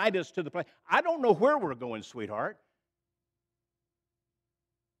going to guide us to the place. I don't know where we're going, sweetheart.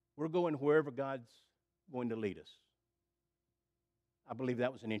 We're going wherever God's going to lead us. I believe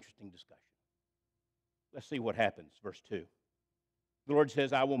that was an interesting discussion. Let's see what happens. Verse 2. The Lord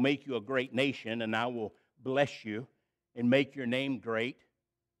says, I will make you a great nation, and I will bless you and make your name great.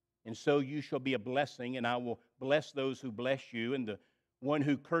 And so you shall be a blessing, and I will bless those who bless you, and the one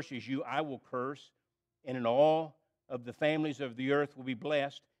who curses you I will curse, and in all of the families of the earth will be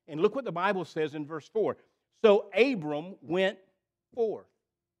blessed. And look what the Bible says in verse 4. So Abram went forth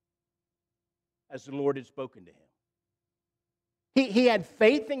as the Lord had spoken to him. He had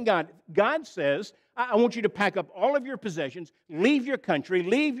faith in God. God says, I want you to pack up all of your possessions, leave your country,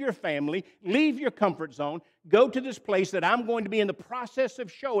 leave your family, leave your comfort zone, go to this place that I'm going to be in the process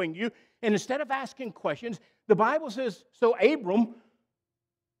of showing you. And instead of asking questions, the Bible says, so Abram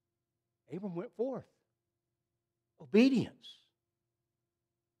went forth. Obedience.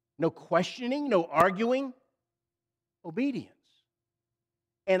 No questioning, no arguing. Obedience.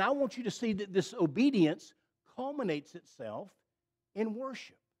 And I want you to see that this obedience culminates itself in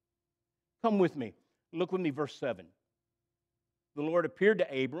worship. Come with me. Look with me, verse 7. The Lord appeared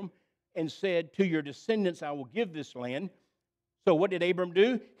to Abram and said, to your descendants I will give this land. So what did Abram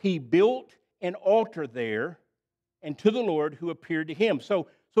do? He built an altar there and to the Lord who appeared to him. So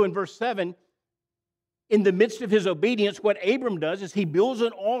in verse 7, in the midst of his obedience, what Abram does is he builds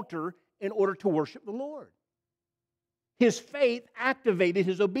an altar in order to worship the Lord. His faith activated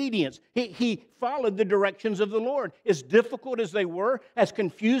his obedience. He followed the directions of the Lord. As difficult as they were, as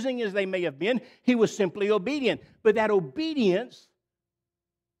confusing as they may have been, he was simply obedient. But that obedience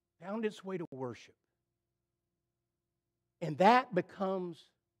found its way to worship. And that becomes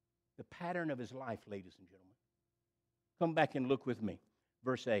the pattern of his life, ladies and gentlemen. Come back and look with me.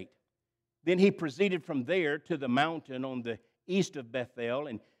 Verse 8. Then he proceeded from there to the mountain on the east of Bethel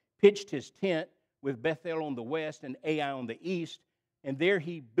and pitched his tent with Bethel on the west and Ai on the east. And there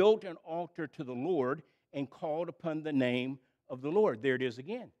he built an altar to the Lord and called upon the name of the Lord. There it is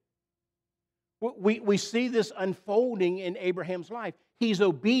again. We see this unfolding in Abraham's life. He's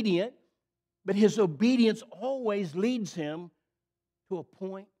obedient, but his obedience always leads him to a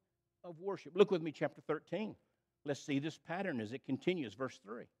point of worship. Look with me, chapter 13. Let's see this pattern as it continues. Verse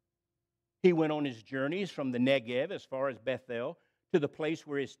 3. He went on his journeys from the Negev as far as Bethel to the place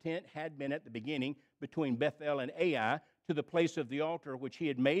where his tent had been at the beginning, between Bethel and Ai, to the place of the altar which he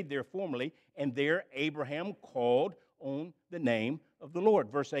had made there formerly, and there Abraham called on the name of the Lord.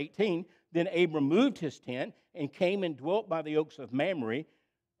 Verse 18, then Abram moved his tent and came and dwelt by the oaks of Mamre,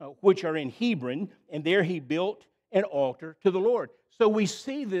 which are in Hebron, and there he built an altar to the Lord. So we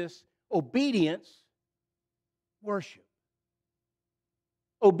see this obedience, worship.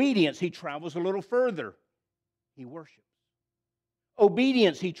 Obedience, he travels a little further, he worships.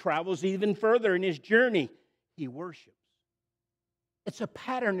 Obedience, he travels even further in his journey, he worships. It's a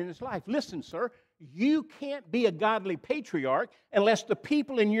pattern in his life. Listen, sir, you can't be a godly patriarch unless the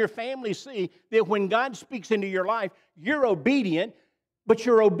people in your family see that when God speaks into your life, you're obedient, but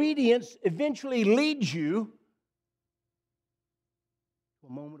your obedience eventually leads you to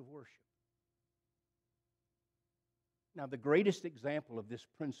a moment of worship. Now, the greatest example of this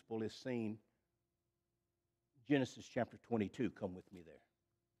principle is seen in Genesis chapter 22. Come with me there.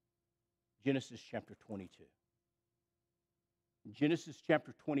 Genesis chapter 22. In Genesis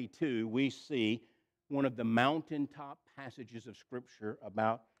chapter 22, we see one of the mountaintop passages of Scripture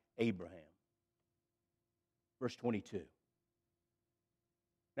about Abraham. Verse 22.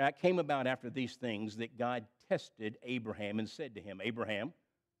 Now, it came about after these things that God tested Abraham and said to him, Abraham,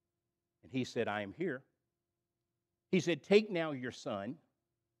 and he said, I am here. He said, take now your son,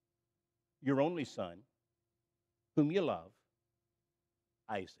 your only son, whom you love,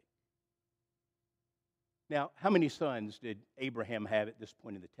 Isaac. Now, how many sons did Abraham have at this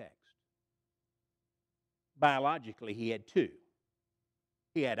point in the text? Biologically, he had two.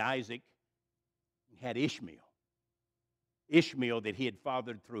 He had Isaac, and he had Ishmael. Ishmael that he had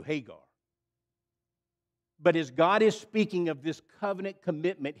fathered through Hagar. But as God is speaking of this covenant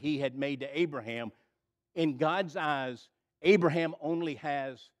commitment he had made to Abraham, in God's eyes, Abraham only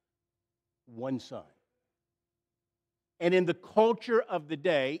has one son. And in the culture of the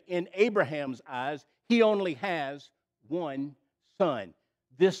day, in Abraham's eyes, he only has one son,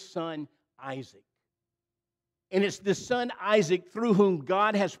 this son Isaac. And it's this son Isaac through whom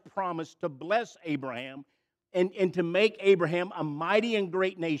God has promised to bless Abraham and to make Abraham a mighty and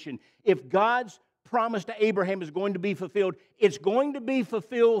great nation. If God's promise to Abraham is going to be fulfilled, it's going to be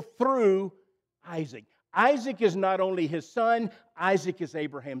fulfilled through Isaac. Isaac is not only his son, Isaac is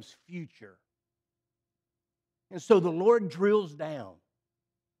Abraham's future. And so the Lord drills down.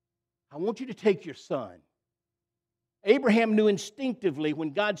 I want you to take your son. Abraham knew instinctively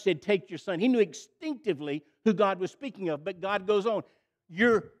when God said, take your son. He knew instinctively who God was speaking of. But God goes on,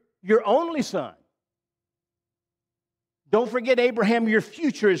 your only son. Don't forget, Abraham, your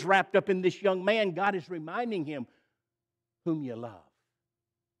future is wrapped up in this young man. God is reminding him whom you love.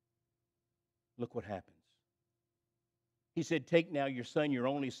 Look what happens. He said, take now your son, your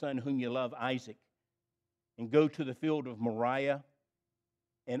only son, whom you love, Isaac, and go to the field of Moriah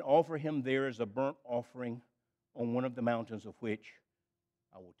and offer him there as a burnt offering on one of the mountains of which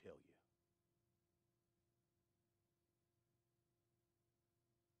I will tell you.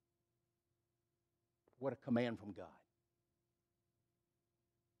 What a command from God.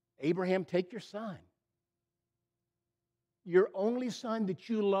 Abraham, take your son, your only son that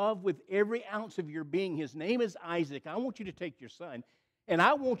you love with every ounce of your being. His name is Isaac. I want you to take your son, and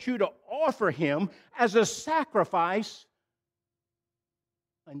I want you to offer him as a sacrifice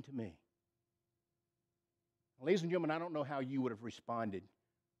unto me. Ladies and gentlemen, I don't know how you would have responded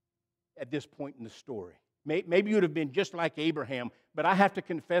at this point in the story. Maybe you would have been just like Abraham, but I have to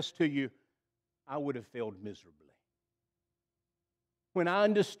confess to you, I would have failed miserably. When I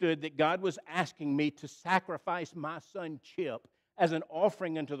understood that God was asking me to sacrifice my son Chip as an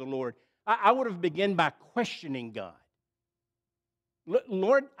offering unto the Lord, I would have begun by questioning God.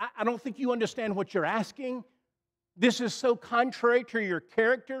 Lord, I don't think you understand what you're asking. This is so contrary to your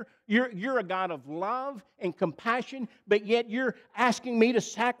character. You're a God of love and compassion, but yet you're asking me to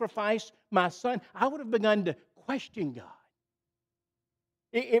sacrifice my son. I would have begun to question God.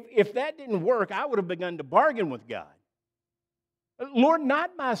 If that didn't work, I would have begun to bargain with God. Lord,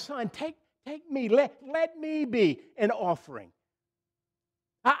 not my son. Take me. Let me be an offering.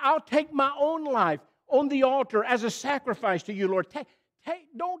 I'll take my own life on the altar as a sacrifice to you, Lord.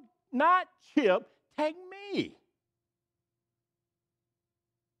 Don't not Chip. Take me.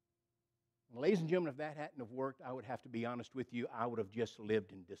 Ladies and gentlemen, if that hadn't have worked, I would have to be honest with you, I would have just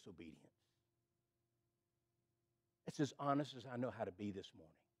lived in disobedience. It's as honest as I know how to be this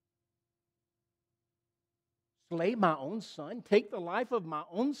morning. Slay my own son? Take the life of my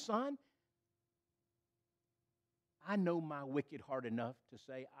own son? I know my wicked heart enough to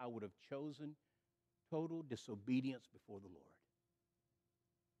say I would have chosen total disobedience before the Lord.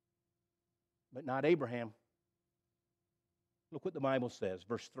 But not Abraham. Look what the Bible says,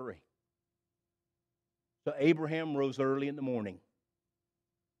 verse 3. So Abraham rose early in the morning.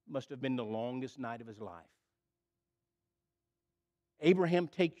 Must have been the longest night of his life. Abraham,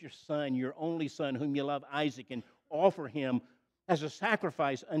 take your son, your only son, whom you love, Isaac, and offer him as a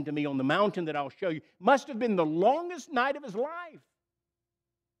sacrifice unto me on the mountain that I'll show you. Must have been the longest night of his life.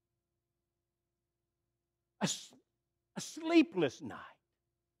 A sleepless night.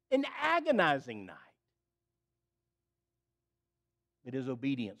 An agonizing night. It is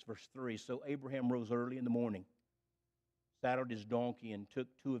obedience, verse 3. So Abraham rose early in the morning, saddled his donkey, and took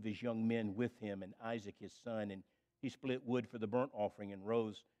 2 of his young men with him, and Isaac his son, and he split wood for the burnt offering, and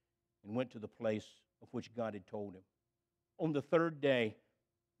rose and went to the place of which God had told him. On the 3rd day,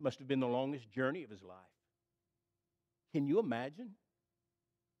 must have been the longest journey of his life. Can you imagine?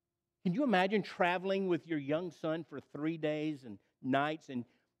 Can you imagine traveling with your young son for 3 days and nights, and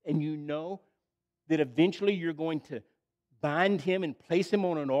you know that eventually you're going to bind him and place him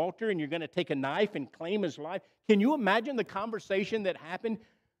on an altar, and you're going to take a knife and claim his life? Can you imagine the conversation that happened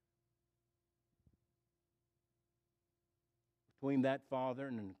between that father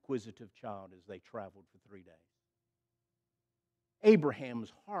and an inquisitive child as they traveled for 3 days?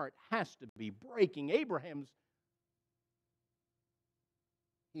 Abraham's heart has to be breaking.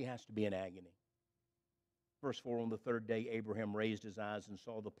 He has to be in agony. Verse 4, on the 3rd day, Abraham raised his eyes and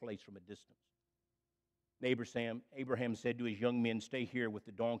saw the place from a distance. Abraham said to his young men, stay here with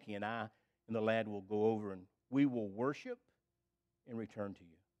the donkey, and I and the lad will go over, and we will worship and return to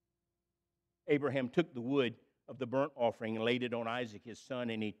you. Abraham took the wood of the burnt offering and laid it on Isaac his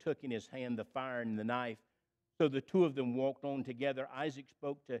son, and he took in his hand the fire and the knife. So the 2 of them walked on together. Isaac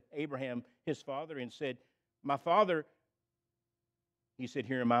spoke to Abraham his father and said, my father. He said,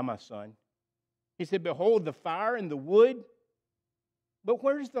 here am I, my son. He said, behold the fire and the wood, but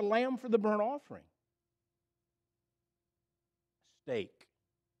where's the lamb for the burnt offering? A stake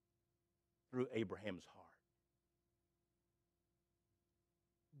through Abraham's heart.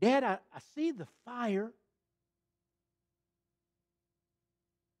 Dad, I see the fire.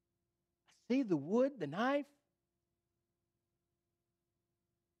 I see the wood, the knife.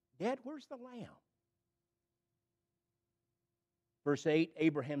 Dad, where's the lamb? Verse 8,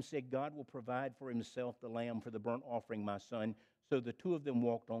 Abraham said, God will provide for himself the lamb for the burnt offering, my son. So the 2 of them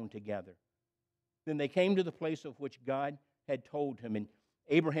walked on together. Then they came to the place of which God had told him, and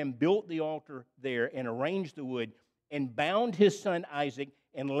Abraham built the altar there and arranged the wood and bound his son Isaac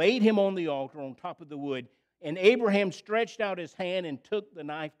and laid him on the altar on top of the wood. And Abraham stretched out his hand and took the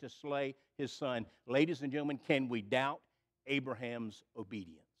knife to slay his son. Ladies and gentlemen, can we doubt Abraham's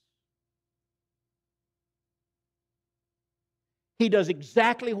obedience? He does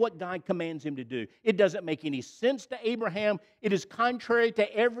exactly what God commands him to do. It doesn't make any sense to Abraham. It is contrary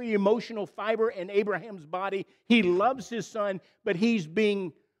to every emotional fiber in Abraham's body. He loves his son, but he's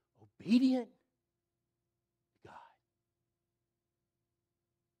being obedient to God.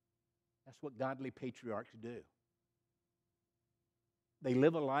 That's what godly patriarchs do. They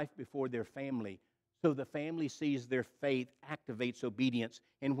live a life before their family So the family sees their faith activates obedience.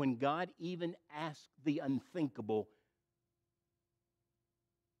 And when God even asks the unthinkable,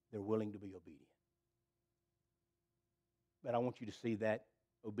 they're willing to be obedient. But I want you to see that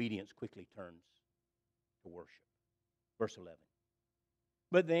obedience quickly turns to worship. Verse 11.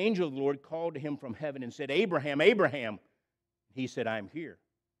 But the angel of the Lord called to him from heaven and said, Abraham, Abraham. He said, I am here.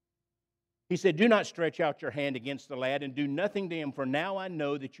 He said, do not stretch out your hand against the lad and do nothing to him, for now I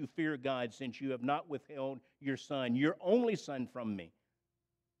know that you fear God, since you have not withheld your son, your only son, from me.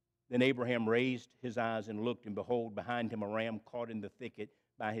 Then Abraham raised his eyes and looked, and behold, behind him a ram caught in the thicket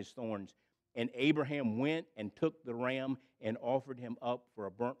by his thorns. And Abraham went and took the ram and offered him up for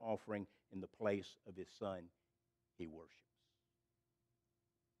a burnt offering in the place of his son he worships.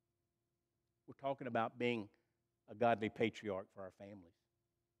 We're talking about being a godly patriarch for our families.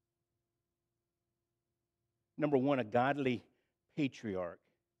 Number one, a godly patriarch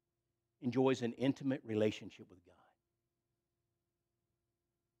enjoys an intimate relationship with God.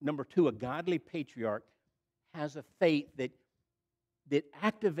 Number two, a godly patriarch has a faith that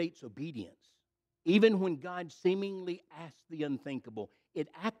activates obedience. Even when God seemingly asks the unthinkable, it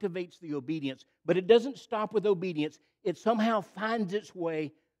activates the obedience, but it doesn't stop with obedience. It somehow finds its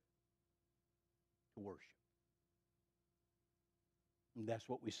way to worship. And that's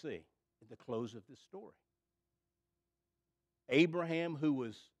what we see at the close of this story. Abraham, who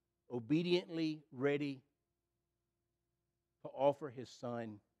was obediently ready to offer his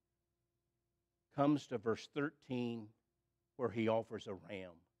son, comes to verse 13, where he offers a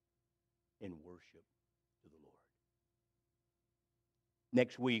ram in worship to the Lord.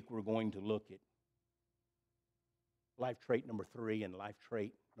 Next week, we're going to look at life trait number 3 and life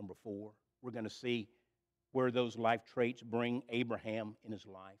trait number 4. We're going to see where those life traits bring Abraham in his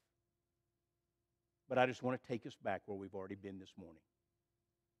life. But I just want to take us back where we've already been this morning.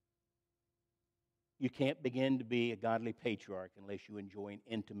 You can't begin to be a godly patriarch unless you enjoy an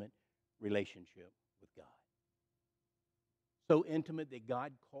intimate relationship with God. So intimate that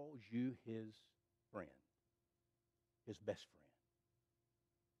God calls you his friend, his best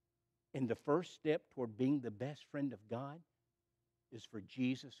friend. And the first step toward being the best friend of God is for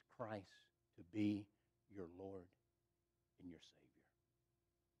Jesus Christ to be your Lord and your Savior.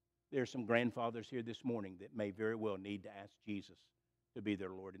 There are some grandfathers here this morning that may very well need to ask Jesus to be their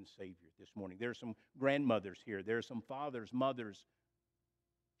Lord and Savior this morning. There are some grandmothers here. There are some fathers, mothers,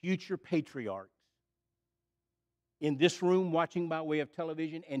 future patriarchs in this room watching by way of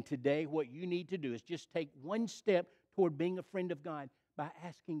television. And today what you need to do is just take one step toward being a friend of God by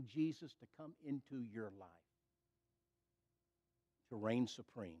asking Jesus to come into your life, to reign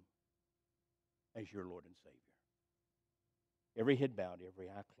supreme as your Lord and Savior. Every head bowed, every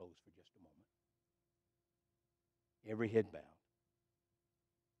eye closed for just a moment. Every head bowed.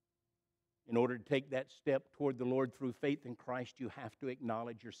 In order to take that step toward the Lord through faith in Christ, you have to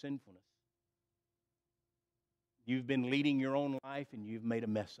acknowledge your sinfulness. You've been leading your own life and you've made a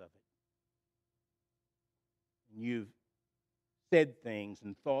mess of it. And you've said things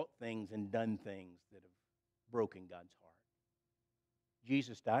and thought things and done things that have broken God's heart.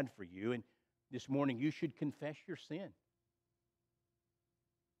 Jesus died for you, and this morning you should confess your sin.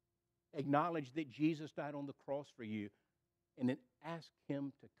 Acknowledge that Jesus died on the cross for you, and then ask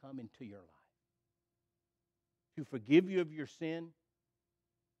him to come into your life, to forgive you of your sin,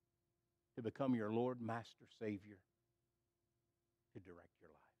 to become your Lord, Master, Savior, to direct your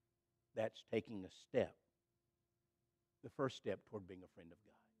life. That's taking a step, the first step toward being a friend of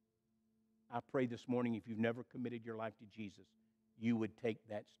God. I pray this morning, if you've never committed your life to Jesus, you would take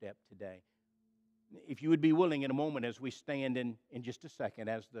that step today. If you would be willing in a moment, as we stand in just a second,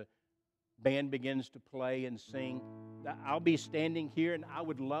 as the band begins to play and sing, I'll be standing here and I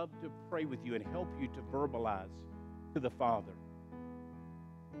would love to pray with you and help you to verbalize to the Father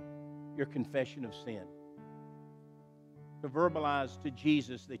your confession of sin. To verbalize to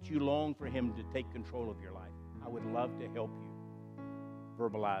Jesus that you long for him to take control of your life. I would love to help you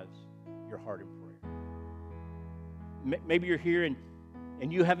verbalize your heart in prayer. Maybe you're here and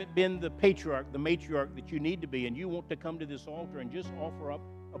you haven't been the patriarch, the matriarch that you need to be, and you want to come to this altar and just offer up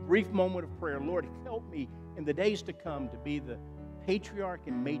a brief moment of prayer. Lord, help me in the days to come to be the patriarch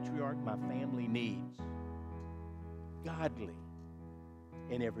and matriarch my family needs. Godly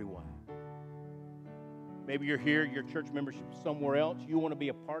in every way. Maybe you're here, your church membership is somewhere else. You want to be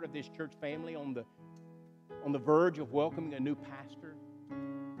a part of this church family on the verge of welcoming a new pastor.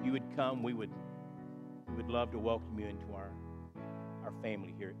 You would come. We would love to welcome you into our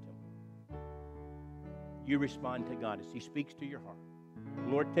family here at Temple. You respond to God as he speaks to your heart.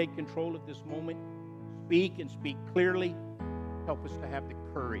 Lord, take control of this moment. Speak and speak clearly. Help us to have the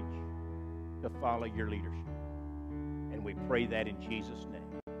courage to follow your leadership. And we pray that in Jesus' name.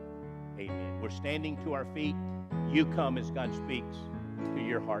 Amen. We're standing to our feet. You come as God speaks to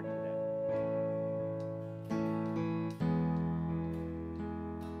your heart today.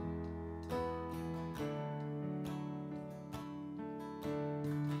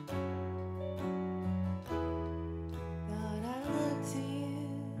 God, I look to you.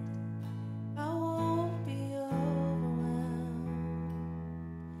 I won't be overwhelmed.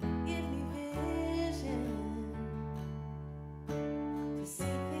 Give me vision to see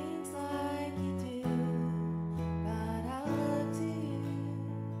things like you do. God, I look to you.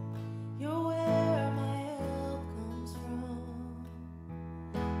 You're where my help comes from.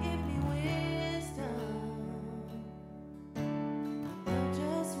 Give me wisdom. Know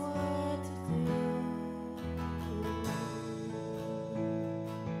just what to do.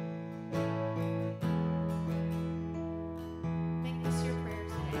 Make this your prayer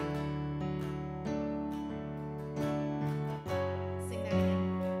today. Sing that again.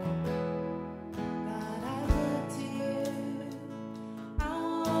 God, I look to you. I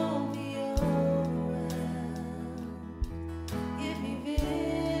won't be overwhelmed. Give me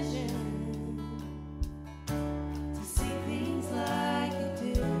vision to see things like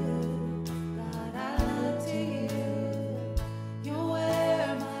you do. God, I look to you. You're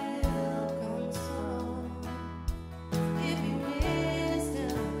where my help comes from. Give me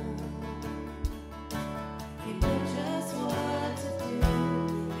wisdom. You know just what to do.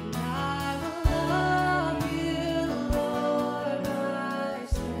 And I will love you, Lord, my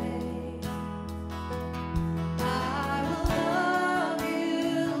strength. I will love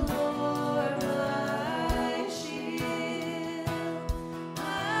you, Lord, my shield. I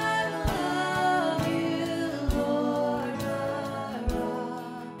will love you, Lord, my rock.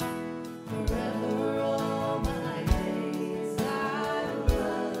 Forever all my days I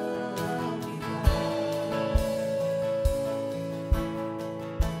will love you,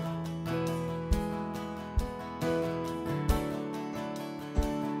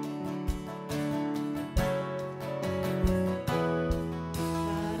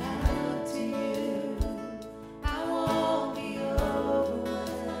 God, I look to you. I won't be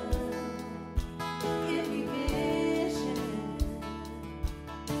overwhelmed. Give me vision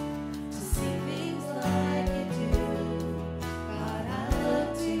to see things like you do. God, I look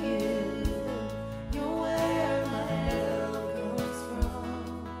to you. You're where my help comes from.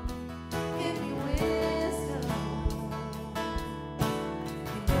 Give me wisdom.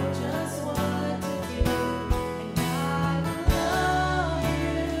 You know just what to do. And I will love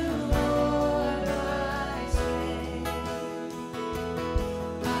you, Lord, my strength.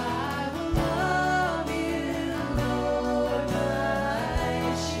 I will love you, Lord,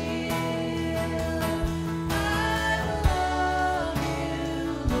 my shield. I will love you,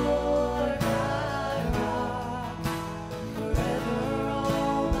 Lord, my rock. Forever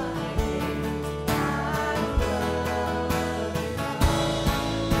all my days I will love you.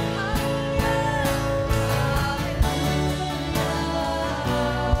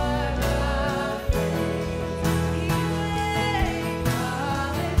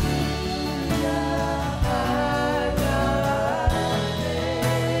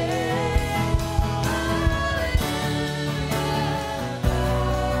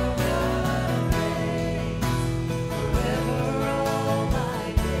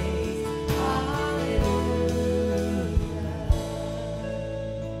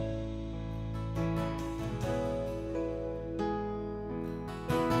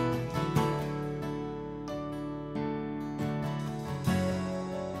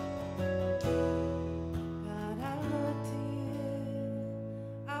 God, I look to you.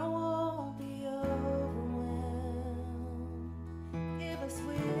 I won't be overwhelmed. Give us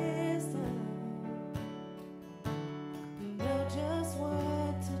wisdom. You know just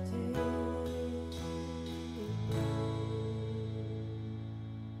what to do.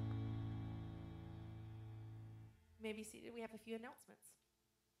 You may be seated. We have a few announcements.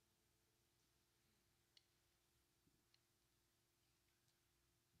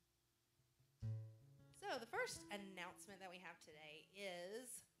 So the first announcement that we have today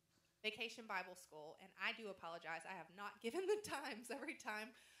is Vacation Bible School, and I do apologize. I have not given the times every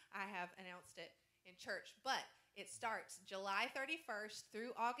time I have announced it in church, but it starts July 31st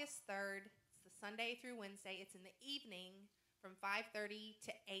through August 3rd. It's the Sunday through Wednesday. It's in the evening from 5:30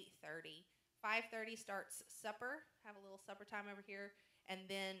 to 8:30. 5:30 starts supper. Have a little supper time over here, and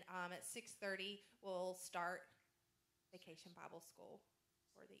then at 6:30 we'll start Vacation Bible School,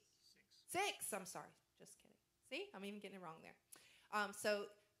 or the six. I'm sorry, just kidding. See, I'm even getting it wrong there. So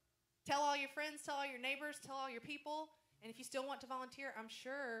tell all your friends, tell all your neighbors, tell all your people, and if you still want to volunteer, I'm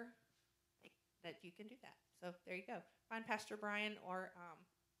sure that you can do that. So there you go. Find Pastor Brian or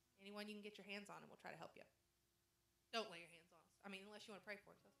anyone you can get your hands on, and we'll try to help you. Don't lay your hands on us. I mean, unless you want to pray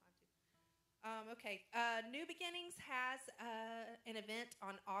for us, that's fine too. Okay. New Beginnings has an event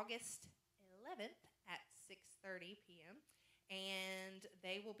on August 11th at 6:30 p.m. And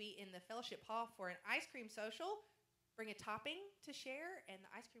they will be in the fellowship hall for an ice cream social. Bring a topping to share, and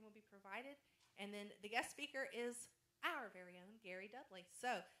the ice cream will be provided. And then the guest speaker is our very own Gary Dudley.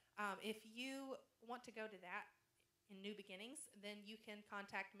 So if you want to go to that in New Beginnings, then you can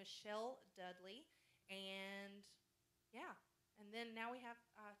contact Michelle Dudley. And yeah, and then now we have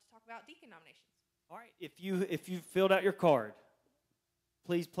to talk about deacon nominations. All right, if you filled out your card,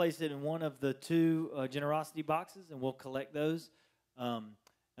 please place it in one of the two generosity boxes, and we'll collect those.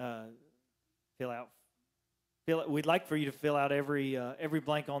 We'd like for you to fill out every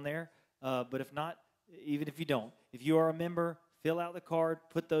blank on there, but if not, even if you don't, if you are a member, fill out the card,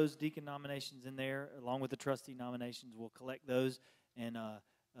 put those deacon nominations in there along with the trustee nominations. We'll collect those, and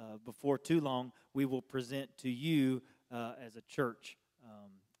before too long, we will present to you as a church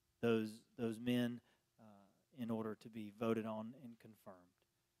those men in order to be voted on and confirmed.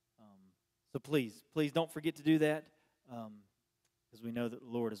 So please don't forget to do that, because we know that the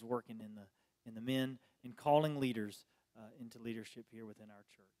Lord is working in the men and calling leaders into leadership here within our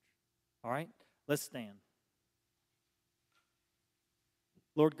church. All right, let's stand.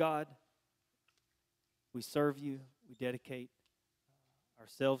 Lord God, we serve you. We dedicate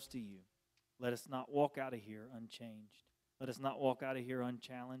ourselves to you. Let us not walk out of here unchanged. Let us not walk out of here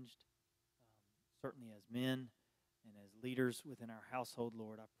unchallenged. Certainly as men and as leaders within our household,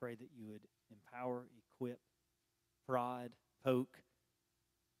 Lord, I pray that you would empower, equip, prod, poke,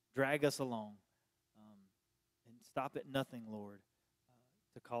 drag us along, and stop at nothing, Lord,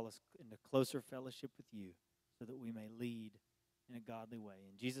 to call us into closer fellowship with you so that we may lead in a godly way.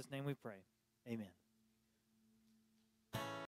 In Jesus' name we pray. Amen.